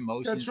 Control your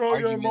emotions.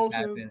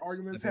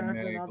 Arguments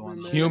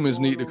happen. Humans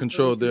need to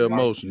control their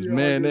emotions,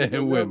 men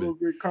and women.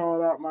 Get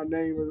called out my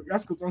name.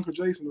 That's because Uncle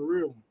Jason the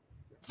real one.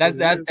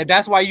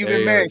 That's why you've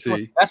been married.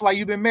 That's why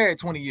you've been married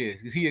 20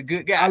 years. Is he a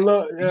good guy? I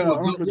love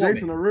Uncle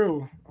Jason the real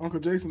one. Uncle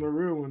Jason the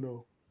real one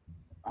though.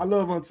 I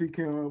love Auntie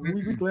Kim.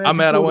 I'm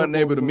mad I wasn't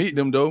able to meet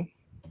them though.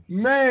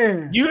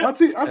 Man,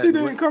 Auntie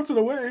didn't come to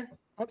the wedding.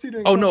 Auntie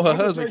didn't. Oh no, her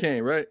husband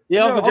came, right?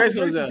 Yeah, Uncle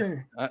Jason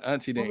came.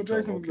 Auntie didn't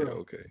come.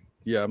 Okay.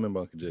 Yeah, I remember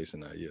Uncle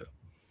Jason now. Yeah.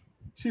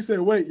 She said,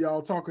 "Wait,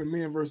 y'all talking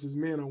men versus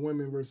men or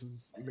women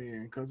versus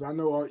men? Because I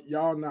know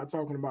y'all not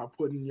talking about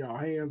putting y'all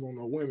hands on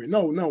the women.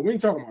 No, we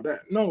ain't talking about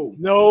that. No,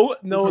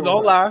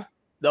 don't lie.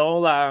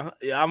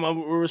 Yeah, I'm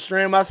gonna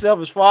restrain myself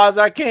as far as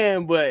I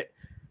can, but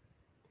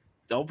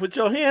don't put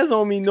your hands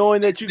on me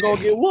knowing that you're gonna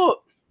get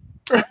whooped."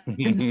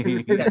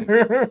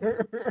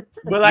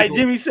 But like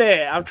Jimmy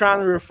said, I'm trying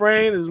to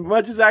refrain as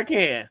much as I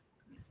can.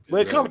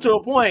 But it comes to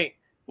a point,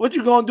 what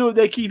you gonna do if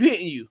they keep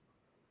hitting you?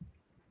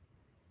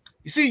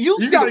 You see, you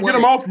gotta get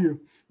them off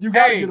you. You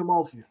gotta get them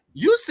off you.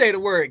 You say the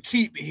word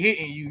 "keep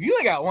hitting you." You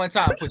ain't got one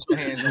time to put your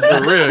hands on.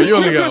 For real, you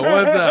only got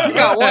one time. You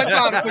got one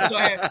time to put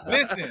your hands.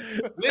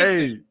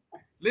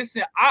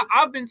 Listen.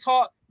 I've been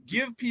taught.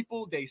 Give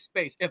people their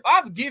space. If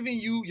I've given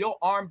you your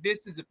arm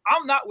distance, if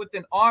I'm not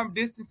within arm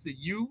distance of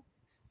you,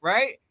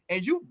 right,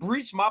 and you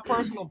breach my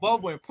personal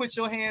bubble and put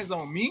your hands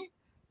on me,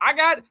 I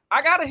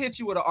gotta hit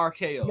you with an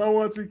RKO. No,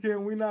 once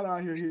again, we not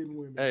out here hitting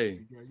women. Hey,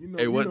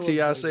 what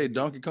T.I. say?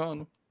 Donkey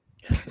Kong.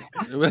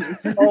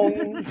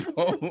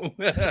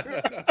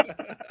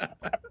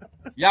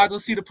 Y'all go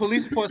see the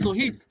police report. So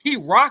he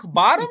rock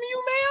bottom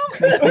you,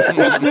 ma'am,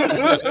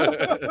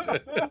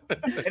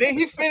 and then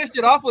he finished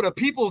it off with a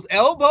people's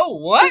elbow.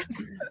 What?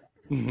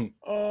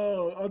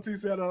 Auntie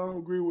said I don't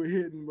agree with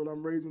hitting, but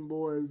I'm raising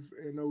boys,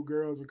 and no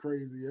girls are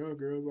crazy. Yeah,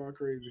 girls are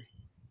crazy.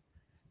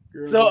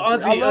 So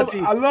Auntie,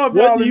 I love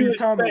what do you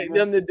expect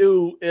them to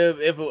do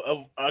if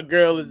a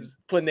girl is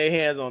putting their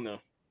hands on them?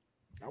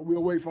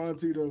 We'll wait for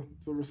Auntie to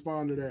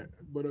respond to that.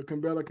 But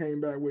Cabela came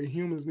back with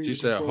humans need. She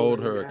said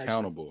hold her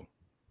accountable.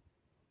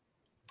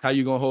 How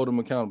you gonna hold them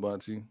accountable,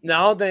 Auntie?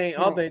 No, I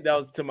don't think that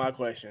was to my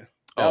question.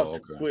 That was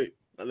too quick.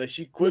 Unless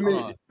she quit.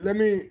 Let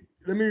me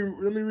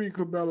read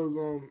Cabela's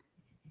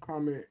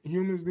comment.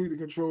 Humans need to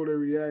control their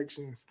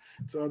reactions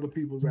to other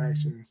people's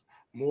actions.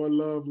 More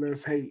love,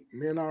 less hate.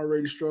 Men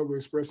already struggle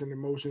expressing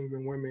emotions,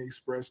 and women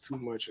express too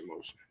much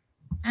emotion.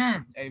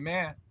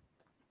 Amen.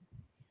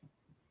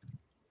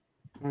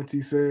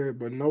 Auntie said,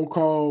 but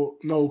call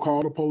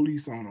the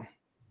police on her.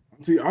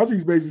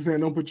 Auntie's basically saying,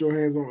 don't put your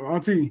hands on her.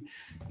 Auntie,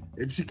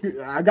 if she could,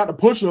 I got to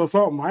push her or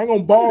something. I ain't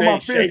gonna ball my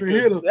fist and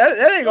hit her.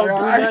 That ain't gonna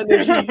do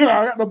nothing.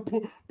 I got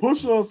to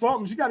push her or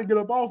something. She got to get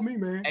up off me,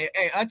 man.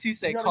 Hey, Auntie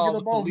say call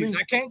the police.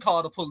 I can't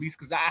call the police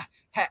because I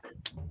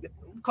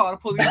call the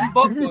police.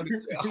 Both going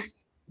to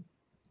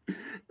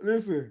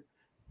Listen,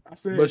 I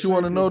said, but you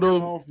want to know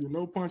though,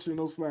 no punching,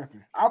 no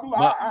slapping. I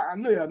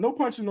know, no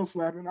punching, no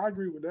slapping. I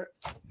agree with that.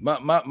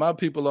 My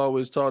people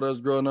always taught us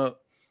growing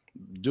up,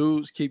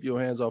 dudes keep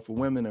your hands off of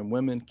women, and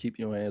women keep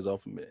your hands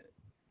off of men.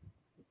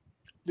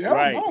 Yeah,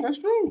 right. No, that's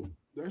true.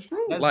 That's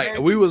true. Like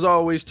we was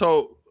always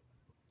taught,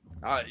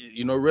 whether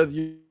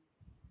you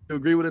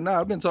agree with it or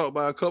not. I've been taught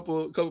by a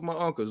couple of my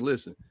uncles.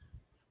 Listen,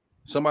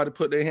 somebody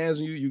put their hands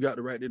on you, you got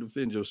the right to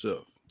defend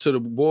yourself. To the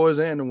boys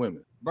and the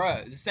women.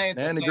 Bruh, the same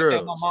and the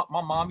girls. Thing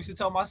my mom used to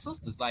tell my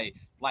sisters, like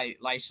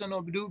shouldn't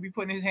no dude be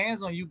putting his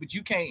hands on you, but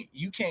you can't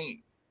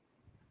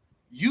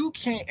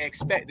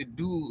expect the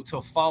dude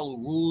to follow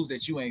rules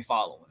that you ain't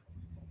following.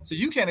 So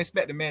you can't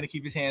expect the man to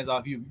keep his hands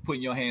off you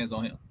putting your hands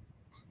on him.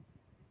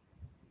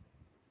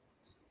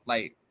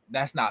 Like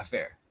that's not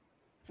fair.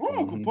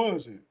 Uncle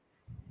Push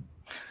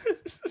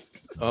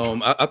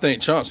I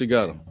think Chauncey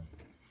got him.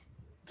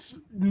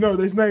 No,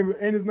 his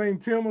name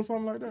Tim or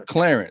something like that.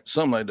 Clarence,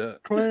 something like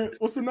that. Clarence,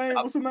 what's the name?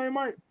 What's the name,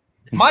 Mike?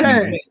 My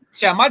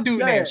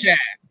dude named Chad.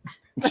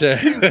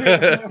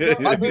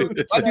 My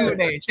dude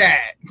named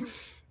Chad.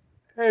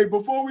 Hey,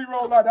 before we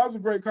roll out, that was a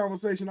great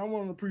conversation. I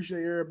want to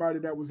appreciate everybody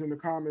that was in the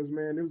comments,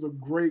 man. It was a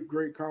great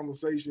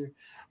conversation.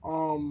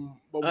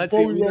 But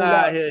before we roll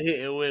out here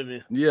hitting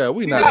women. Yeah,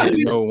 we not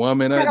hitting no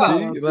woman,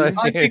 Auntie.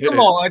 Auntie, come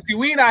on, Auntie.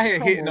 We ain't out here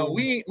hitting no.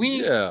 We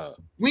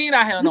ain't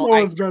out here no. You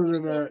know what's better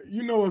than that.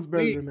 You know what's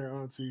better than that,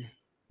 Auntie.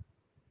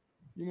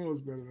 You know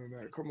what's better than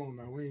that. Come on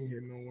now, we ain't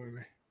hitting no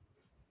women.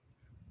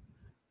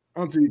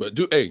 Auntie, but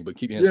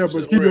keep your hands. Yeah,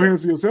 but keep your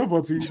hands to yourself,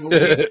 Auntie. At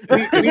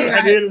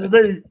the end of the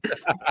day,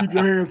 keep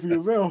your hands to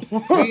yourself. We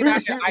ain't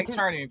out here Ike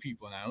turning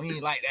people now. We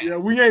ain't like that. Yeah,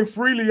 we ain't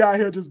freely out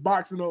here just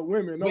boxing up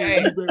women. No,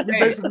 we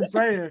basically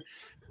saying,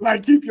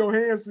 like, keep your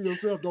hands to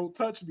yourself. Don't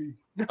touch me.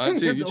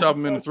 Auntie, if you chop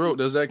him in the throat,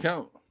 does that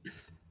count?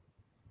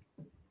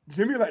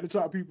 Jimmy like to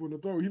chop people in the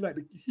throat. He like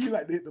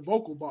to hit the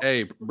vocal box.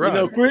 Hey,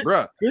 bro, Chris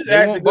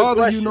they won't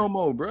bother you no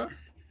more, bro.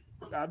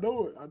 I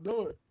know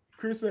it.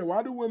 Chris said,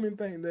 why do women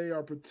think they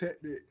are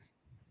protected?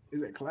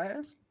 Is it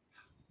class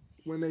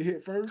when they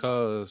hit first?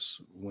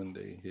 Because when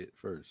they hit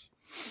first.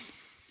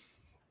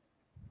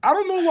 I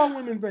don't know why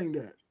women think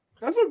that.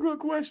 That's a good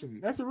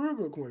question. That's a real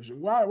good question.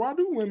 Why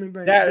do women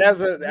think that?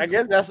 I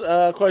guess that's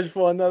a question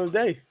for another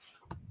day.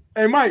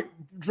 Hey, Mike,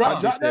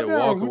 jot that down.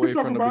 Walk away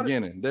from the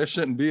beginning. There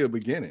shouldn't be a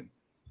beginning.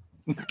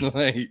 And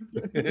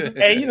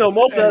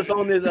most of us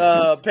on this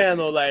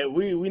panel, like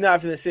we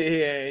not gonna sit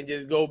here and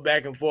just go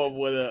back and forth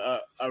with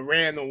a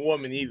random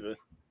woman either.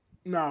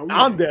 No,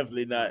 I'm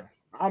definitely not.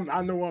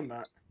 I know I'm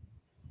not.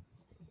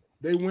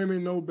 They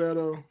women know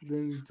better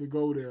than to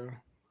go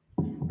there.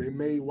 They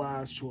made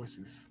wise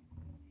choices.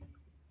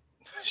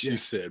 She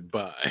said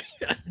bye.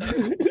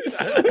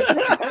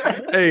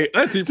 Hey,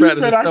 Auntie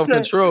practicing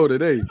self-control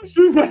today.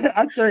 She said,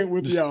 I can't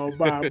with y'all.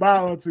 Bye,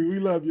 Auntie. We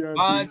love you, Auntie.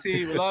 Bye,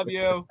 Auntie. We love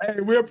you. Hey,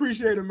 we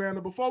appreciate it, man.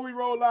 Before we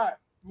roll out,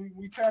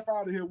 we tap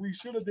out of here. We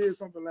should have did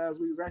something last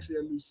week. It's actually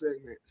a new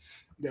segment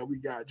that we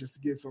got just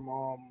to get some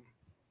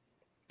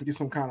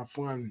kind of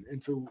fun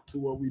into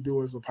what we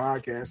do as a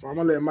podcast. So I'm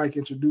gonna let Mike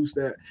introduce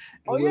that,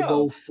 and we'll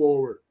go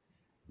forward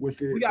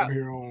with it from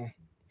here on.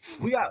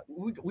 We're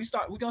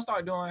gonna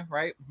start doing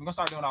right. We're gonna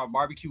start doing our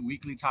barbecue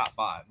weekly top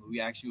 5.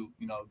 We actually,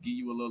 give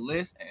you a little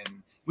list,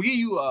 and we give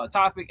you a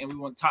topic, and we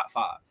want top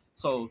 5.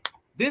 So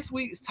this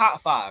week's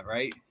top 5,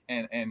 right?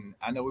 And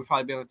I know we'll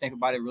probably be able to think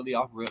about it really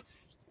off rip.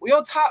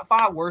 Your top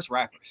 5 worst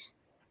rappers.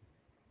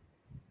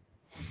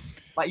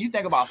 Like you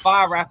think about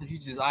 5 rappers, you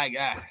just like,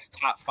 it's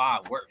top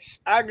 5 worst.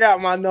 I got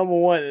my number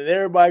 1, and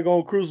everybody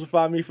gonna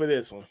crucify me for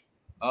this one.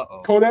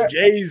 Kodak,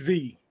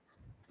 Jay-Z.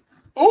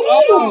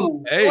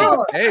 Oh,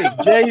 hey,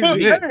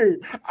 Jay-Z. Hey,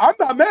 I'm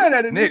not mad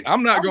at it, Nick.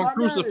 I'm not gonna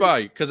crucify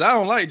you because I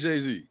don't like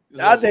Jay-Z.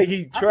 So. I think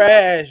he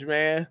trash,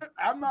 man.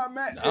 I'm not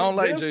mad. I don't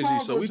like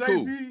Jay-Z, so we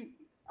cool.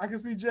 I can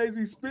see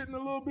Jay-Z spitting a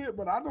little bit,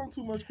 but I don't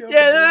too much care.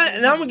 Yeah,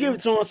 and I'm gonna give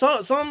it to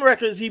him. Some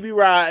records he be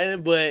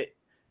riding, but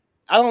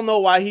I don't know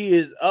why he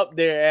is up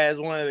there as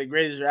one of the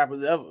greatest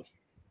rappers ever.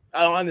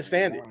 I don't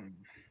understand it.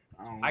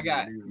 I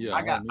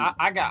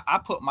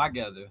put mine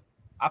together.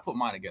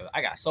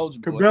 I got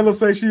Soulja Boy. Cabela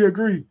say she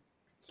agree.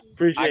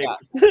 Appreciate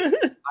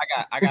it.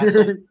 I got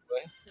Soulja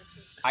Boy.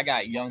 I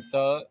got Young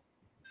Thug.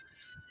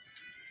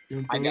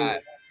 I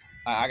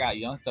got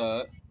Young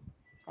Thug.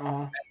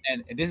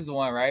 And this is the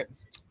one, right?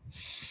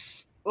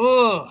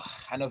 Oh,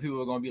 I know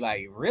people are gonna be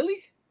like,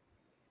 really?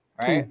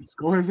 Right?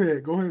 Go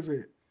ahead.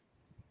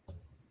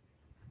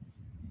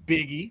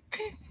 Biggie.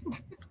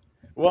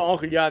 What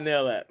Uncle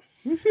Yonnell at?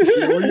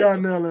 Where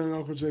Yonnell and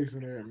Uncle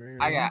Jason at, man?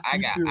 I got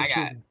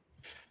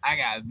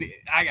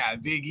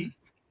Biggie.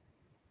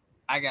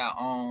 I got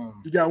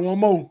You got one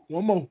more.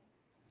 It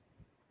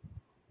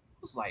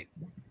was like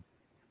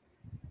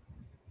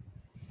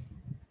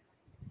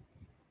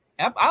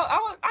I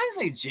didn't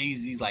say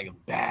Jay-Z's like a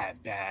bad.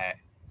 Yeah,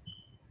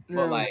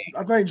 but like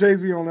I think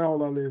Jay-Z on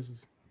all our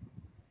lists.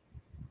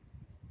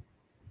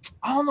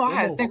 I don't know. I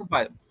had to think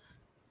about it.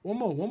 One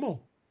more.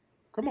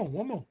 Come on,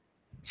 one more.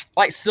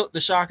 Like Silk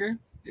the Shocker.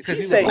 Because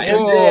he say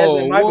MJ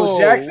as in Michael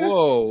Jackson.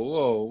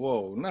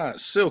 Whoa.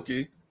 Not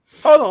Silky.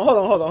 Hold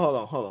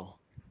on.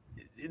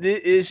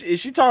 Is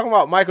she talking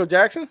about Michael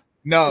Jackson?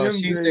 No,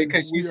 MJ,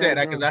 she said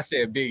because I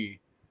said Biggie.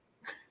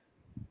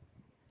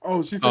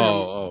 Oh, she said.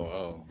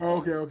 Oh.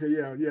 Okay.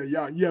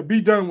 Yeah. Be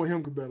done with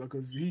him, Cabela,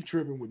 because he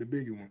tripping with the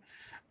biggie one.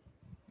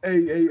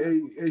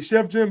 Hey,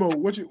 Chef Jimbo,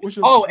 what's your?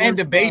 Oh, and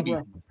the baby.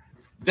 Rapper?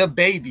 The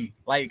baby,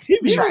 like he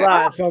be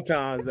sliding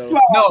sometimes though.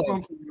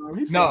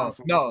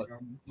 No.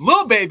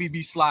 Lil Baby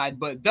be sliding,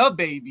 but the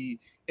baby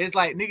is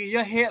like, nigga,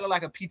 your head look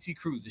like a PT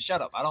Cruiser. Shut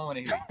up, I don't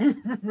want to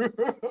hear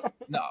it.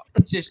 No,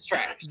 just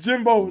trash.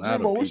 Jimbo,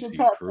 what's your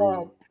top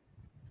 5?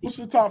 What's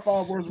your top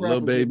 5 worst rappers?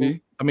 Lil Baby.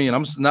 Jimbo? I mean,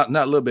 I'm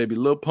not Lil Baby.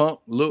 Lil Pump,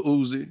 Lil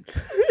Uzi.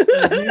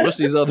 What's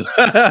these other?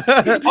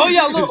 Oh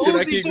yeah, Lil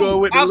Uzi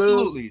too.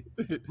 Absolutely,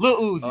 Lil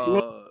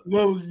Uzi.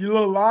 Lil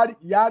Yachty.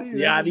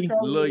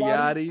 Lil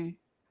Yachty.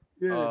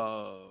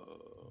 Yeah.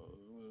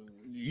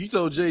 You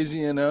throw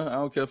Jay-Z in there. I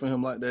don't care for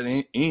him like that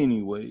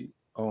anyway.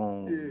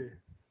 Yeah.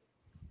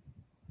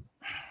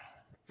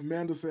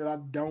 Amanda said I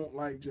don't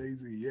like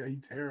Jay-Z. Yeah,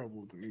 he's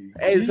terrible to me.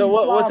 Hey, so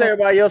what's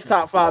everybody else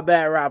top 5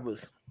 bad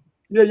rappers?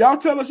 Yeah, y'all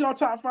tell us y'all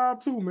top 5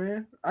 too,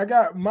 man. I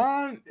got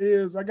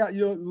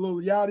your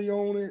Lil Yachty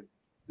on it,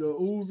 the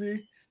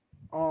Uzi,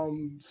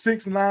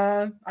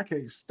 6ix9ine. I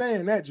can't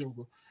stand that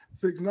joker.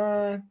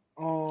 6ix9ine.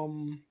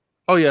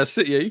 Oh yeah,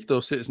 you can throw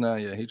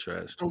 6ix9ine. Yeah, he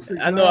trash.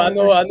 I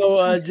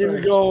know.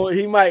 Jimmy going.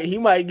 He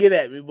might get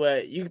at me,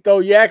 but you can throw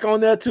Yak on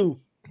there too.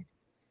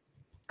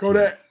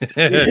 Kodak.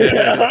 Hey,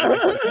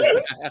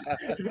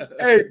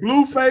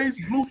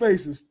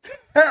 Blueface is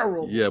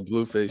terrible. Yeah,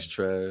 Blueface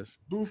trash.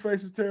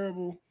 Blueface is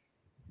terrible.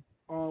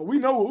 We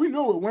know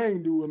what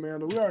Wayne do,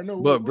 Amanda. We already know.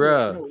 But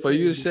bruh, for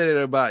you to say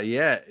that about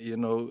Yak, you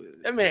know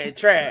that man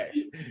trash.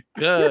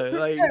 Good,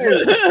 like,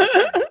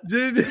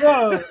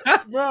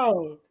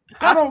 bro.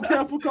 I don't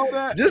care for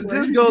Kodak. Just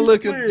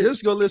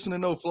go listen to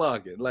No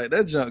Flogging. Like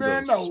that junk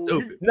goes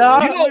stupid.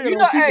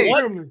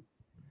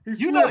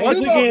 He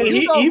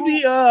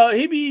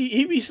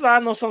be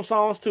sliding on some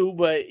songs too,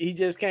 but he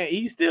just can't.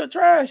 He's still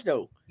trash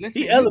though.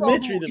 Listen, he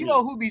elementary to me. You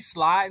know who be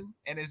sliding?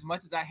 And as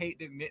much as I hate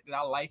to admit that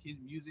I like his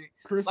music,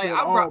 Chris like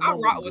I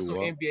rock with some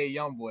NBA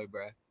YoungBoy,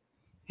 bro.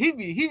 He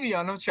be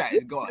on them tracks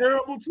going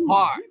terrible too.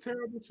 Hard. He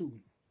terrible too.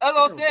 That's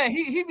what I'm saying.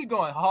 He be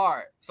going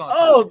hard sometimes.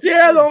 Oh,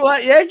 Tara don't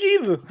like Yak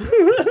either.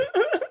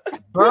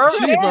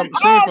 Birdman?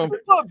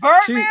 Put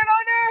Birdman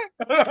on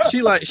there?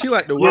 She like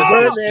the worst.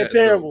 Birdman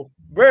terrible.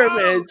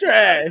 Birdman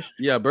trash.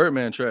 Yeah,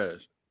 Birdman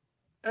trash.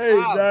 Hey,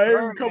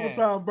 there's a couple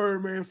times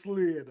Birdman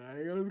slid.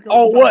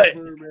 What?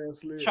 Birdman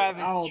slid.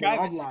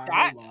 Travis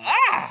Scott.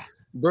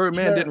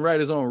 Birdman didn't write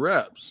his own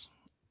raps.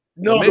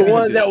 No, the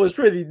ones that was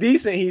pretty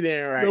decent, he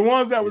didn't write. The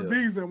ones that was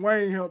decent,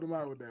 Wayne helped him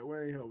out with that.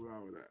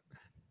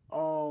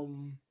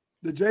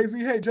 The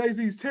Jay-Z hate.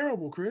 Jay-Z's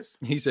terrible, Chris.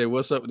 He said,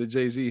 "What's up with the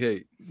Jay-Z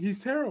hate?" He's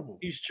terrible.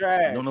 He's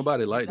trash. Don't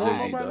nobody like Jay-Z.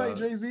 Nobody like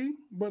Jay-Z,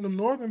 but the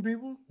northern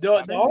people.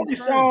 The only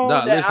song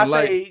that I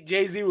say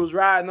Jay-Z was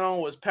riding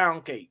on was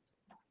Pound Cake.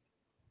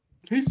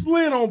 He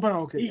slid on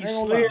Pound Cake. He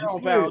slid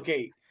on Pound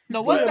Cake.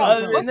 No, what's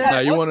that? Now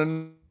you want to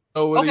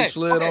know what he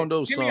slid on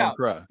those Song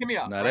Cry? Hear me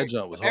out. Nah, that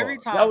jump was hard. Every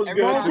time that was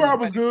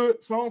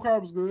good. Song Cry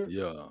was good.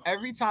 Yeah.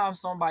 Every time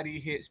somebody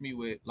hits me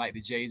with like the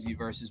Jay-Z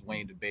versus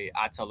Wayne debate,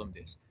 I tell them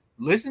this.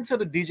 Listen to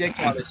the DJ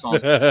Khaled song. Hey,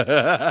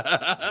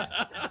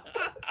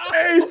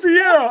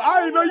 TL,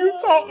 I didn't know you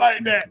talk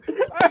like that.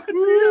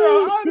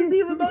 TL, I didn't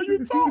even know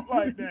you talk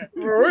like that.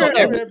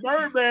 So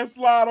Birdman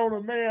slide on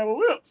a man's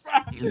lips.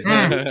 I didn't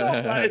know you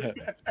talk like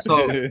that.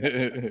 So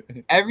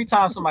every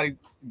time somebody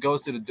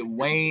goes to the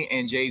Wayne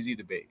and Jay-Z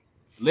debate,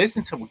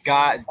 listen to what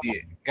God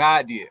did.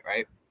 God did,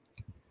 right?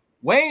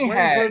 Wayne's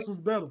verse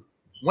was better.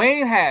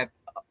 Wayne had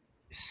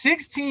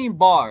 16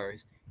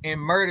 bars and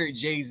murdered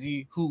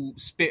Jay-Z, who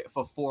spit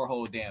for 4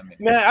 whole damn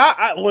minutes. Man,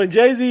 I when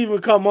Jay-Z even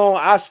come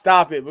on, I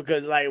stop it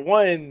because like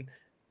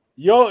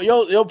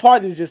your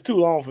part is just too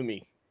long for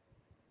me.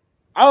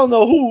 I don't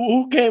know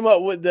who came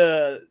up with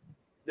the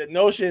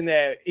notion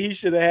that he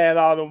should have had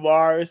all them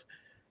bars,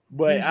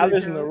 but I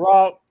listened to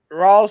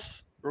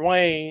Ross,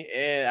 Wayne,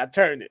 and I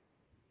turned it.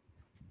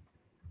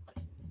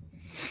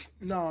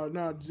 No,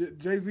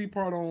 Jay-Z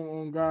part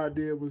on God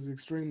Did was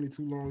extremely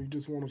too long. You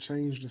just want to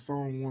change the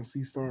song once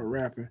he started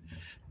rapping.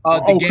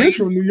 Chris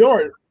from New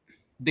York.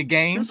 The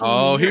Game.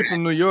 Oh, he's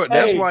from New York.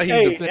 That's why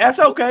he. That's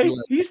okay.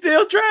 He's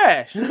still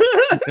trash.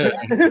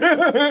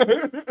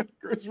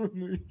 Chris from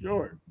New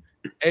York.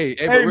 Hey,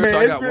 but man,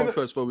 I got one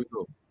question before we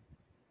go.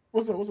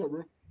 What's up,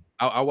 bro?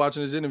 I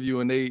watching this interview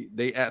and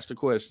they asked the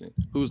question: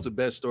 who's the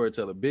best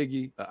storyteller,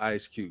 Biggie or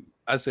Ice Cube?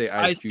 I say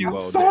Ice Cube. I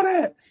saw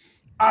that.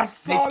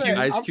 Ice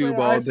Cube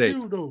all day.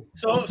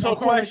 So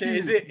question: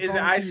 Is it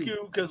Ice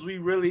Cube because we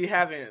really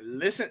haven't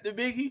listened to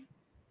Biggie?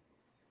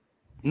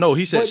 No,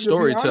 he said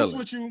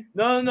storytelling.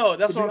 No.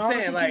 That's what I'm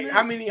saying. Like,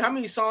 how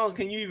many songs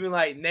can you even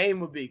like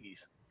name of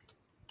Biggie's?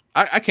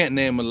 I can't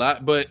name a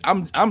lot, but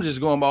I'm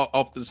just going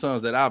off the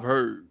songs that I've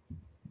heard.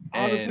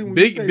 Honestly, and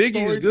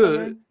Biggie's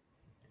good.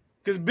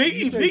 Because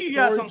Biggie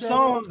got some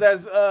songs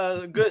that's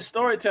good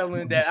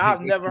storytelling that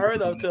I've never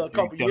heard of till a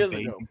couple years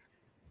ago.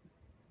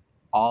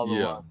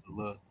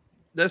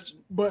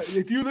 But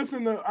if you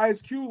listen to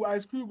Ice Cube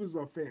is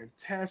a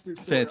fantastic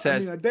story. I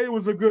mean, a day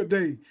was a good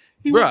day.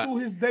 He went through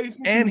his day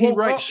since and he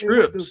writes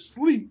scripts. To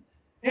sleep.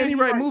 And he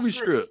writes movie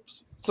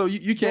scripts. So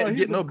you can't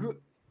get no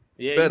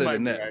better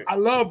than that. Right. I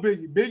love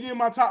Biggie. Biggie in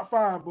my top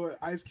 5, but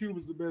Ice Cube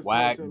is the best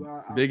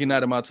storyteller. Biggie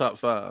not in my top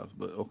 5,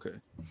 but okay.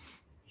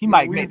 He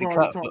might make the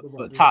cut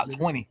for top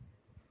 20.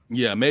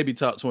 Yeah, maybe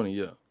top 20.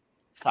 Yeah,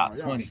 top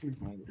 20.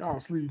 Y'all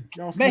sleep.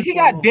 Man, he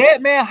got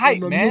Dead Man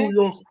hype, man.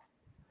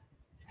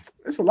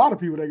 It's a lot of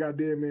people that got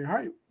Dead Man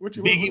hype.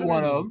 Biggie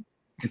one of them.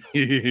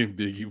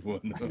 Biggie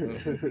one of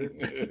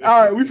them.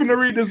 All right, we finna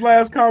read this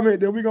last comment.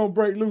 Then we gonna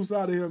break loose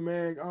out of here,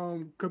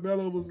 man.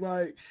 Cabello was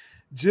like,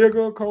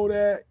 Jigga,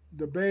 Kodak,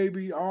 the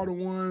baby, all the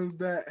ones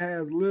that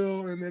has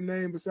Lil in their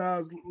name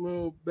besides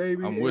Lil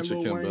Baby. I'm and with you,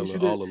 Lil Wayne. Kim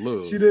Bella, all the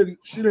Lil. She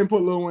didn't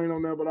put Lil Wayne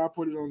on there, but I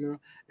put it on there.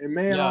 And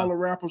man, Yeah. all the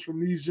rappers from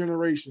these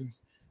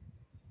generations.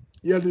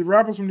 Yeah, the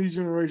rappers from these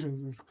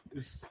generations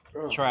is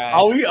Trash.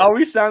 Are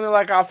we sounding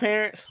like our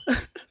parents?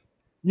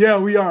 Yeah,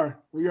 we are.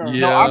 Yeah,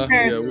 No, our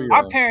parents, yeah, we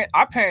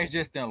our parents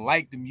just didn't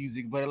like the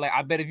music, but like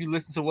I bet if you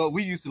listen to what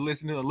we used to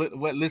listen to,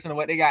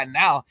 what they got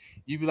now,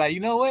 you'd be like, you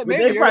know what? But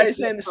Maybe they probably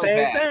saying the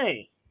same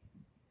thing.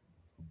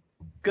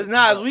 Because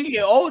now as we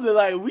get older,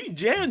 like we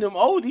jammed them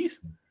oldies.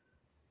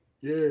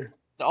 Yeah.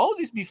 The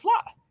oldies be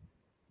fly.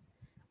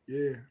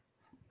 Yeah.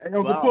 Hey,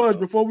 Uncle Pudge,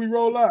 before we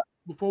roll out,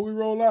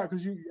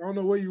 because I don't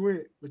know where you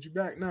went, but you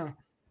back now.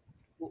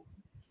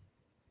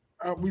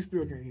 We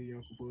still can't hear you,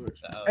 Uncle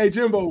Pudge. Hey,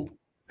 Jimbo.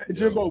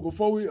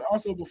 Before we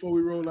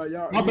roll out,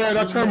 y'all. My bad,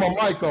 I turned my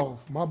mic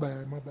off. My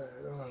bad.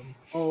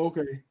 Oh,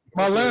 okay.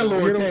 My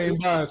landlord came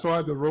by, so I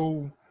had to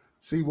roll,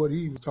 see what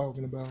he was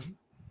talking about.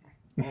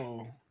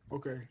 Oh,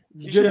 okay.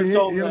 You should have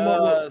told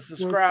me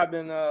subscribe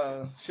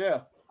and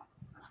share.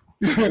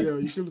 Yeah,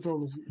 you should have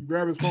told us.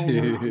 Grab his phone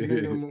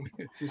and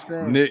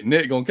subscribe.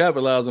 Nick gonna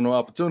capitalize on the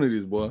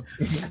opportunities, boy.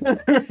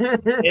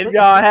 If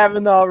y'all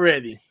haven't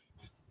already,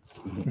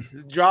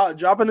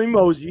 drop an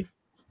emoji,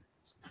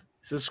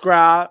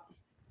 subscribe,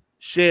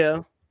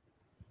 share.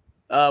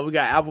 We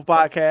got Apple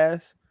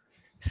Podcasts,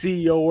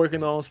 CEO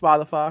working on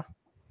Spotify.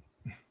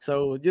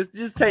 So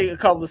just take a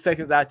couple of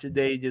seconds out your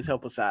day, just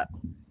help us out.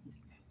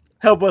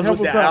 Help us with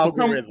the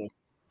algorithm.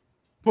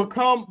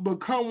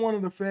 Become one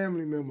of the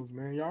family members,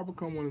 man. Y'all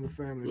become one of the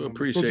family members.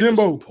 Appreciate so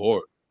Jimbo, the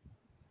support.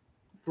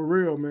 For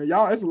real, man.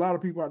 Y'all, there's a lot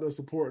of people out there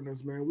supporting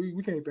us, man.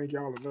 We can't thank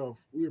y'all enough.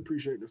 We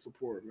appreciate the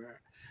support, man.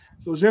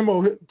 So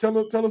Jimbo,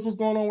 tell us what's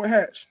going on with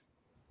Hatch.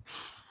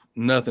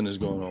 Nothing is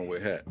going on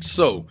with Hatch.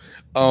 So,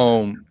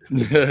 so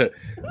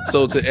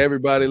to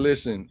everybody,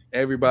 listen,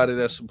 everybody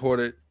that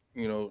supported,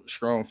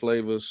 Strong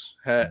Flavors,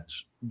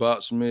 Hatch,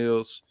 Box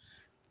Meals,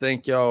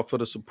 thank y'all for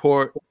the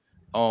support.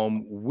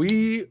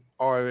 We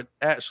are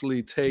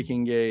actually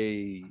taking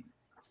a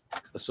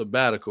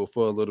sabbatical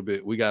for a little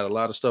bit. We got a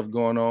lot of stuff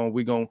going on.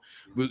 We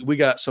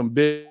got some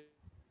big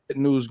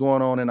news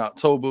going on in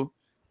October,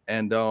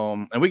 and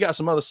we got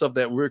some other stuff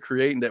that we're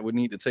creating that we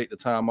need to take the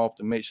time off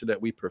to make sure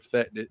that we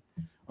perfect it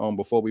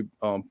before we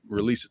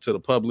release it to the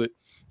public.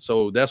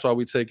 So that's why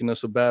we're taking a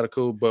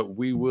sabbatical, but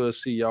we will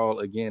see y'all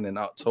again in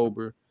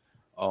October.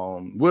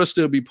 We'll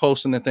still be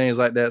posting and things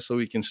like that so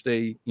we can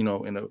stay, in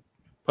a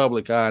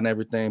public eye and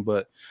everything.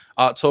 But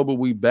October,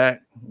 we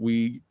back,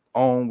 we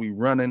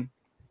running,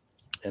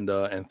 and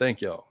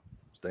thank y'all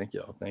for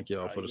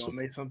the support.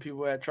 Make some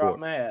people at Trop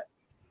mad.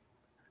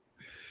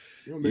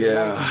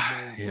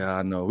 Yeah,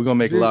 I know. We're gonna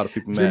make a lot of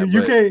people mad.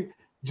 You can't.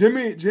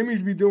 Jimmy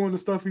be doing the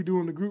stuff he do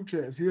in the group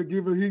chats. He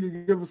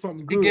can give us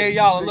something good. He gave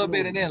y'all a little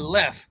bit and then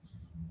left.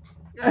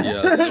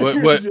 Yeah.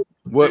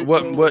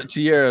 What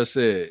Tierra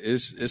said.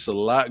 It's a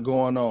lot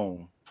going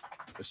on.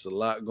 It's a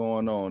lot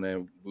going on,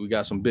 and we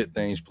got some big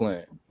things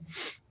planned.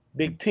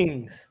 Big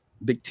teams,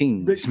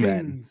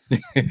 man.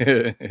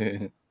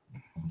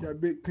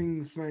 Got big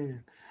teams playing.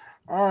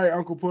 All right,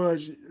 Uncle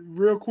Pudge.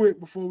 Real quick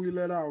before we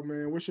let out,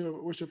 man. What's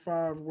your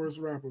 5 worst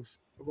rappers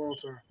of all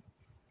time?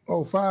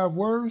 Oh, 5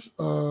 words?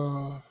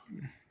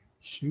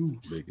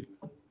 Shoot. Biggie.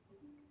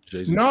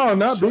 Jay-Z. No,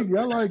 not Biggie.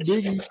 I like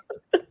Biggie.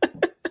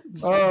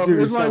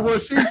 It's like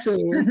what she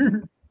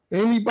said.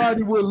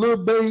 Anybody with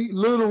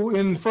little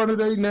in front of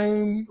their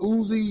name,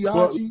 Uzi,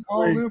 Yachi,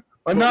 all them.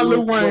 Not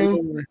Lil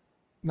Wayne.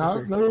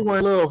 Not Lil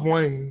Wayne. Love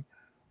Wayne.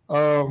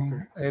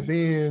 And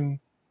then,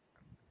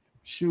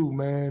 shoot,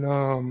 man.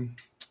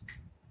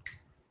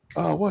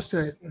 What's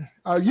that?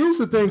 I used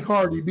to think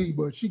Cardi B,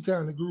 but she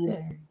kind of grew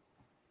on me.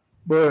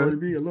 But Cardi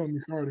B, I love me,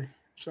 Cardi.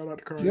 Shout out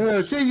to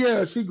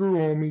Cardi. She grew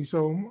on me,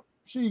 so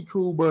she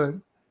cool. But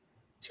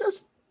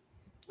just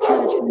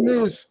cats from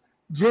this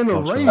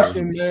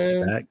generation,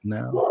 man. Back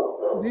now.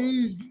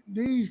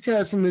 These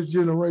cats from this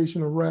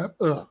generation of rap,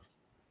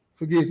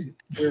 forget it.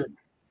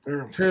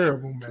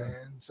 Terrible,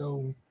 man.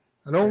 So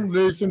I don't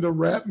listen to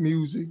rap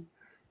music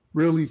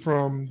really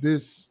from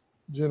this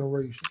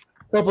generation.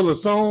 A couple of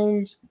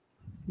songs,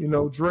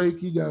 Drake,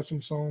 he got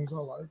some songs I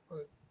like,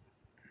 but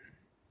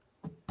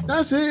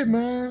that's it,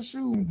 man.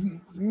 Shoot,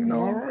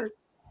 All right.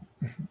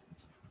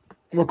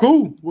 Well,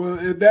 cool. Well,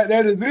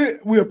 that is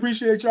it. We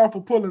appreciate y'all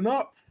for pulling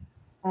up.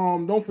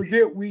 Don't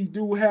forget we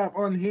do have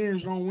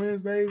Unhinged on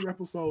Wednesdays,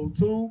 episode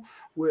 2,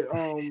 with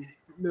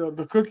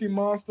the Cookie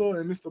Monster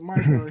and Mr.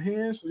 Mike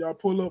Unhinged. So y'all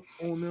pull up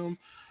on them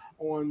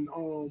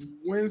on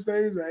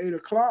Wednesdays at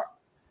 8:00.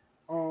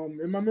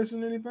 Am I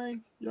missing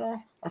anything, y'all?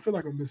 I feel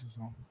like I'm missing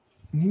something.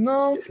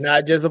 No, it's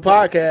not just a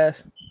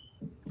podcast.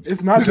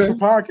 It's not just a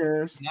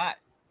podcast. It's not.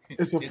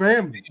 It's a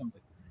family.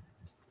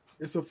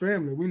 It's a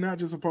family. We're not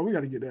just a podcast. We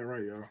got to get that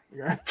right, y'all.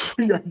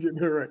 We got to get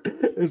that right.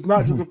 It's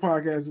not just a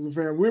podcast. It's a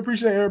family. We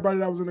appreciate everybody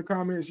that was in the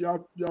comments.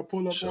 Y'all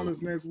pull up on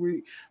us next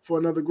week for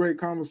another great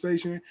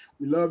conversation.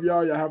 We love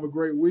y'all. Y'all have a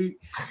great week.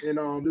 And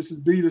this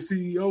is B, the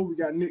CEO. We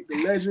got Nick,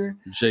 the legend.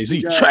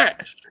 Jay-Z,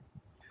 trash.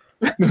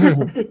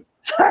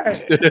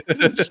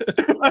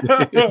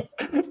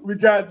 we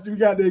got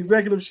the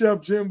executive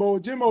chef Jimbo.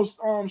 Jimbo,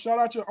 shout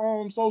out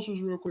your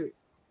socials real quick.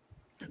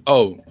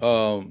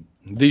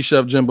 The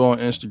Chef Jimbo on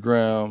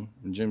Instagram,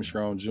 Jimmy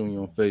Strong Jr.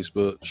 on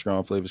Facebook,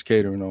 Strong Flavors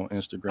Catering on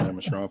Instagram,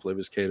 and Strong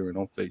Flavors Catering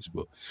on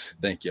Facebook.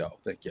 Thank y'all.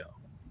 We got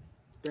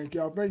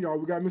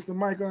Mr.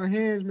 Mike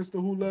Unhinged,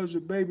 Mr. Who Loves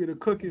Your Baby, the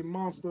cooking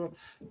monster,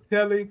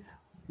 Telly.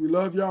 We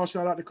love y'all.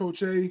 Shout out to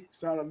Coach A.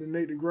 Shout out to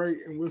Nate the Great.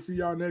 And we'll see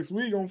y'all next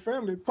week on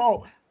Family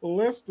Talk.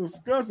 Let's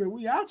discuss it.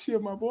 We out here,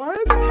 my boys.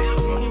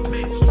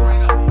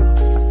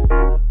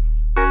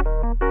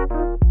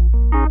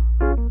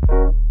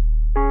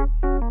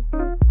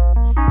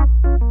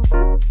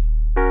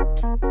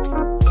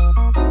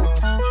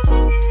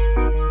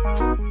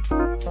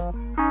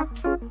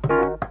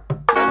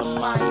 Tell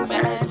them I ain't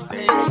mad if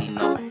they ain't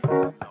know.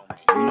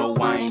 You know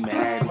I ain't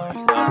mad if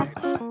you love it.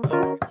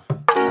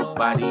 Can't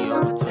nobody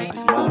overtake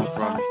this moment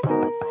from me.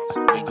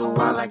 So we go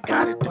while I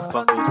got it, the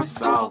fuck it,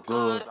 it's all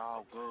good.